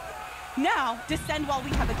 Now, descend while we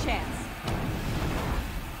have a chance.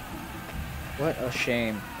 What a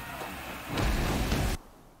shame.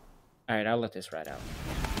 Alright, I'll let this ride out.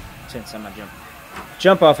 Since I'm gonna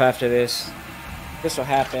jump off after this. This will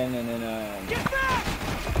happen, and then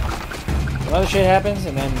some other shit happens,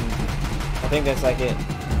 and then I think that's like it.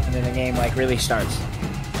 And then the game like really starts.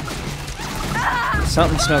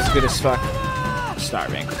 Something smells good as fuck. I'm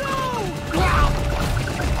starving.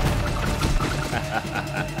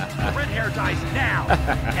 Red hair dies now!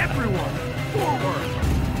 Everyone, forward!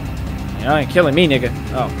 You know, ain't killing me, nigga.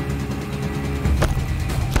 Oh.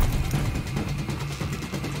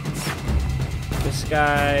 This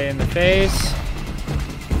guy in the face.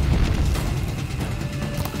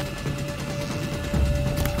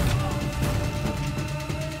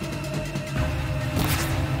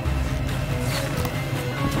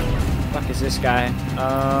 Fuck is this guy?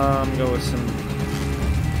 Go with some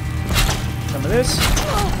of this.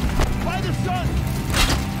 By the sun!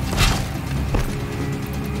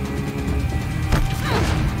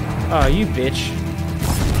 Oh, you bitch.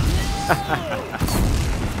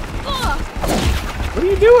 What are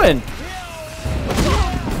you doing?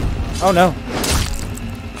 Oh no.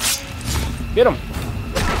 Get him.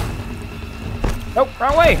 Nope,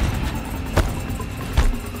 wrong way.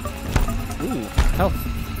 Ooh, health.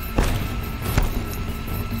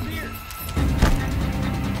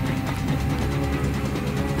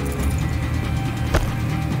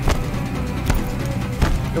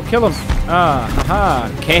 Go Kill him. Ah, haha.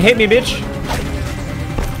 Can't hit me, bitch.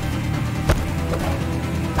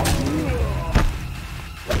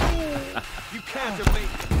 You can't me.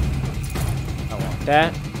 I want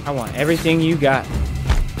that. I want everything you got.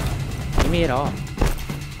 Give me it all.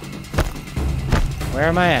 Where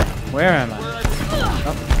am I at? Where am I?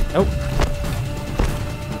 Oh, nope.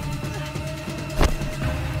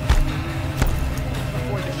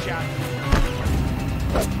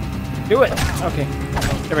 Do it. Okay.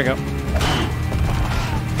 There we go.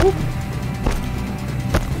 Whoop.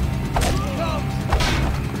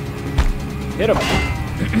 Hit him.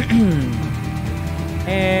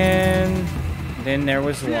 And then there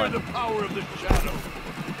was one. The power of the shadow.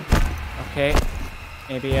 Okay.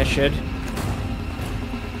 Maybe I should.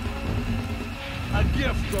 A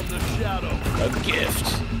gift from the shadow. A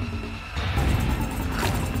gift.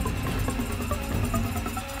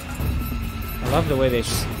 I love the way they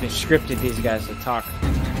scripted these guys to talk.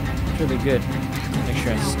 It's really good. Make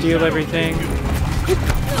sure I steal everything.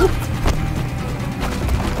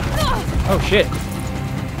 Oh shit.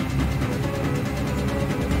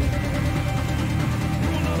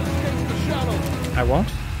 I won't.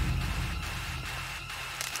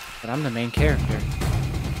 But I'm the main character.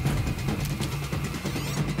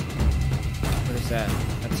 What is that?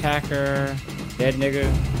 Attacker. Dead nigga.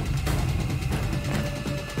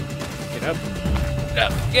 Get up. Get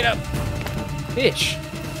up. Get up. Bitch.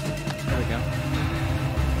 There we go.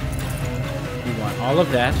 We want all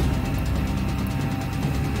of that.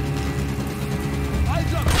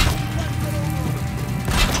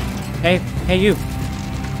 Hey, hey you.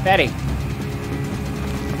 Fatty.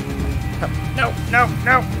 No, no,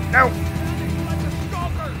 no, no.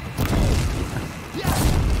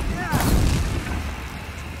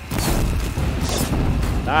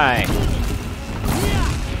 Die.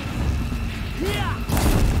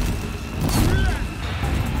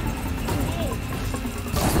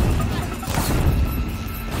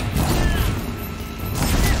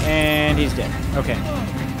 And he's dead. Okay.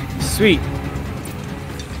 Sweet.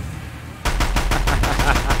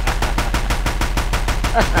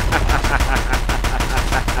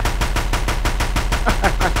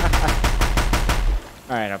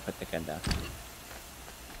 Alright, I'll put the gun down.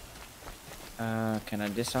 Can I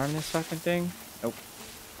disarm this fucking thing? Nope.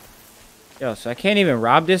 Yo, so I can't even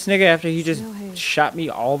rob this nigga after he just shot me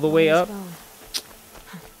all the way up?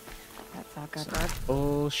 That's all good.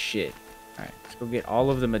 Bullshit. Alright, let's go get all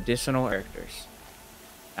of the medicinal characters.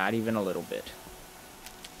 Not even a little bit.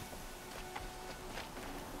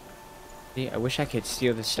 See, I wish I could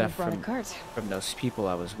steal the stuff from those people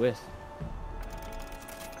I was with.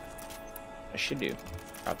 I should do.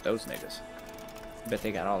 Drop those niggas. I bet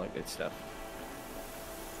they got all the good stuff.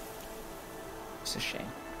 It's a shame.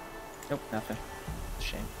 Nope, nothing. It's a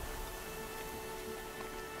shame.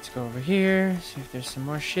 Let's go over here, see if there's some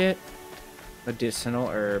more shit. Medicinal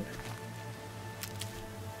herb.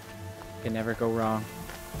 Can never go wrong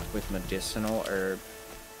with medicinal herb.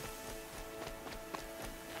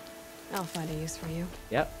 I'll find a use for you.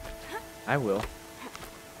 Yep, I will.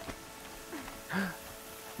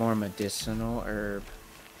 More medicinal herb.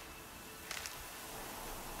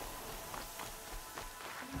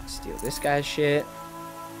 Steal this guy's shit.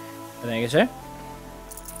 What thank you, sir.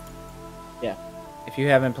 Yeah, if you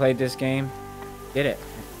haven't played this game, get it.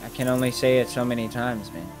 I can only say it so many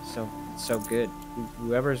times, man. It's so good.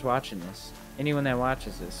 Whoever's watching this, anyone that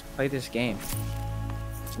watches this, play this game.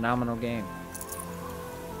 It's a phenomenal game.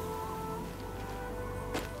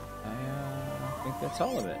 I think that's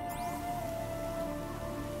all of it.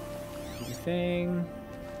 Do the thing.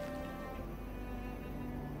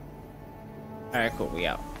 Alright, cool, we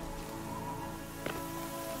out.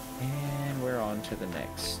 And we're on to the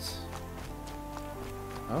next.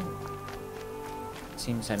 Oh.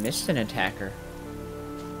 Seems I missed an attacker.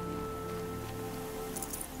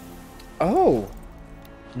 Oh!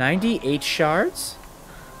 98 shards?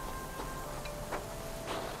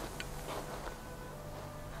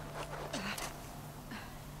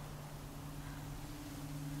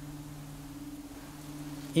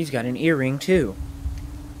 He's got an earring too.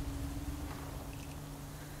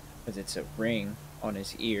 Because it's a ring on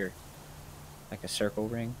his ear. Like a circle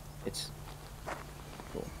ring. It's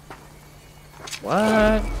cool.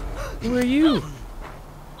 What? Who are you?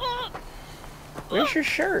 Where's your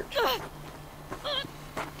shirt?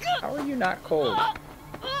 How are you not cold?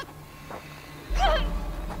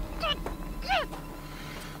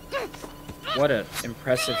 What an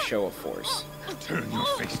impressive show of force. Turn your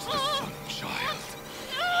face to the sun, child.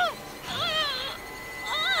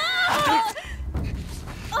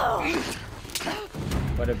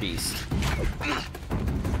 What a beast.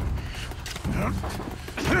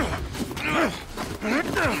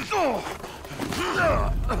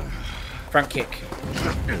 Front kick.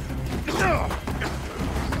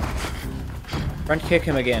 Front kick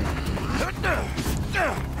him again.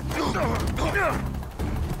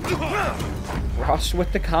 Ross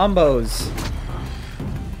with the combos.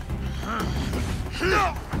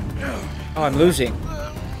 Oh, I'm losing.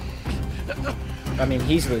 I mean,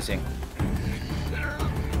 he's losing.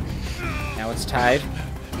 Now it's tied.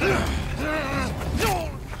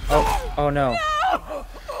 Oh, oh no.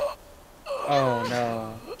 Oh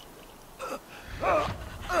no.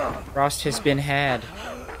 Rost has been had.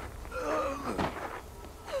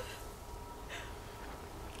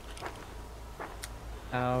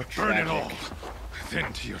 How Burn it all. tragic.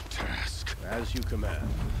 Then to your task. As you command.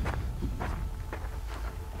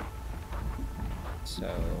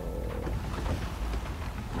 So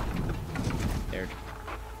they're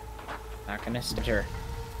not gonna stir.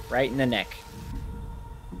 Right in the neck.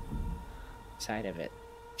 Side of it.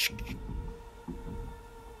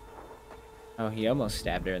 Oh, he almost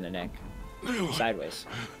stabbed her in the neck. Sideways.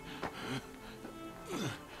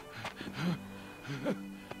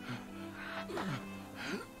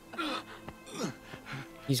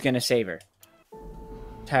 He's gonna save her.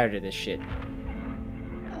 Tired of this shit.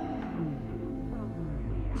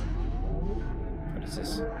 What is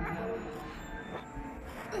this?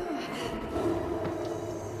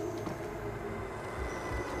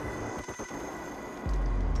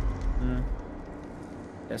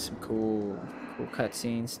 That's some cool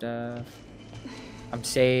cutscene stuff. I'm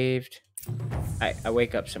saved. I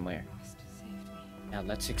wake up somewhere. Now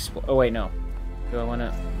let's explore. Oh wait, no. Do I want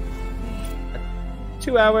to?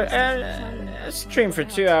 2 hour stream for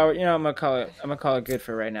 2 hours. You know, I'm gonna call it good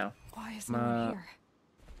for right now. Why is no one here?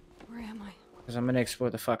 Where am I? Because I'm gonna explore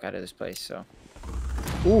the fuck out of this place. So.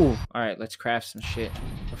 Ooh. All right. Let's craft some shit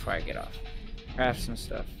before I get off. Craft some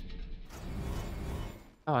stuff.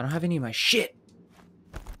 Oh, I don't have any of my shit.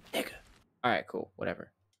 Nigga. All right. Cool.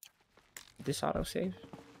 Whatever. Did this autosave?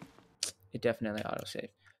 It definitely autosave.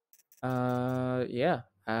 Yeah.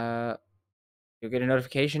 You'll get a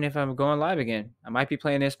notification if I'm going live again. I might be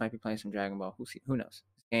playing this, might be playing some Dragon Ball. Who knows?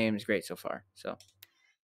 This game is great so far. So,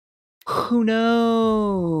 who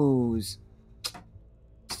knows?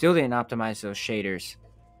 Still didn't optimize those shaders.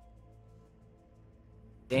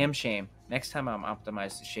 Damn shame. Next time I'm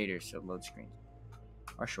optimize the shaders so load screens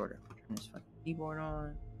are shorter. Turn this fucking keyboard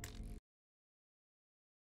on.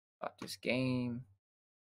 Stop this game.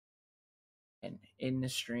 And in the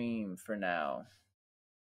stream for now.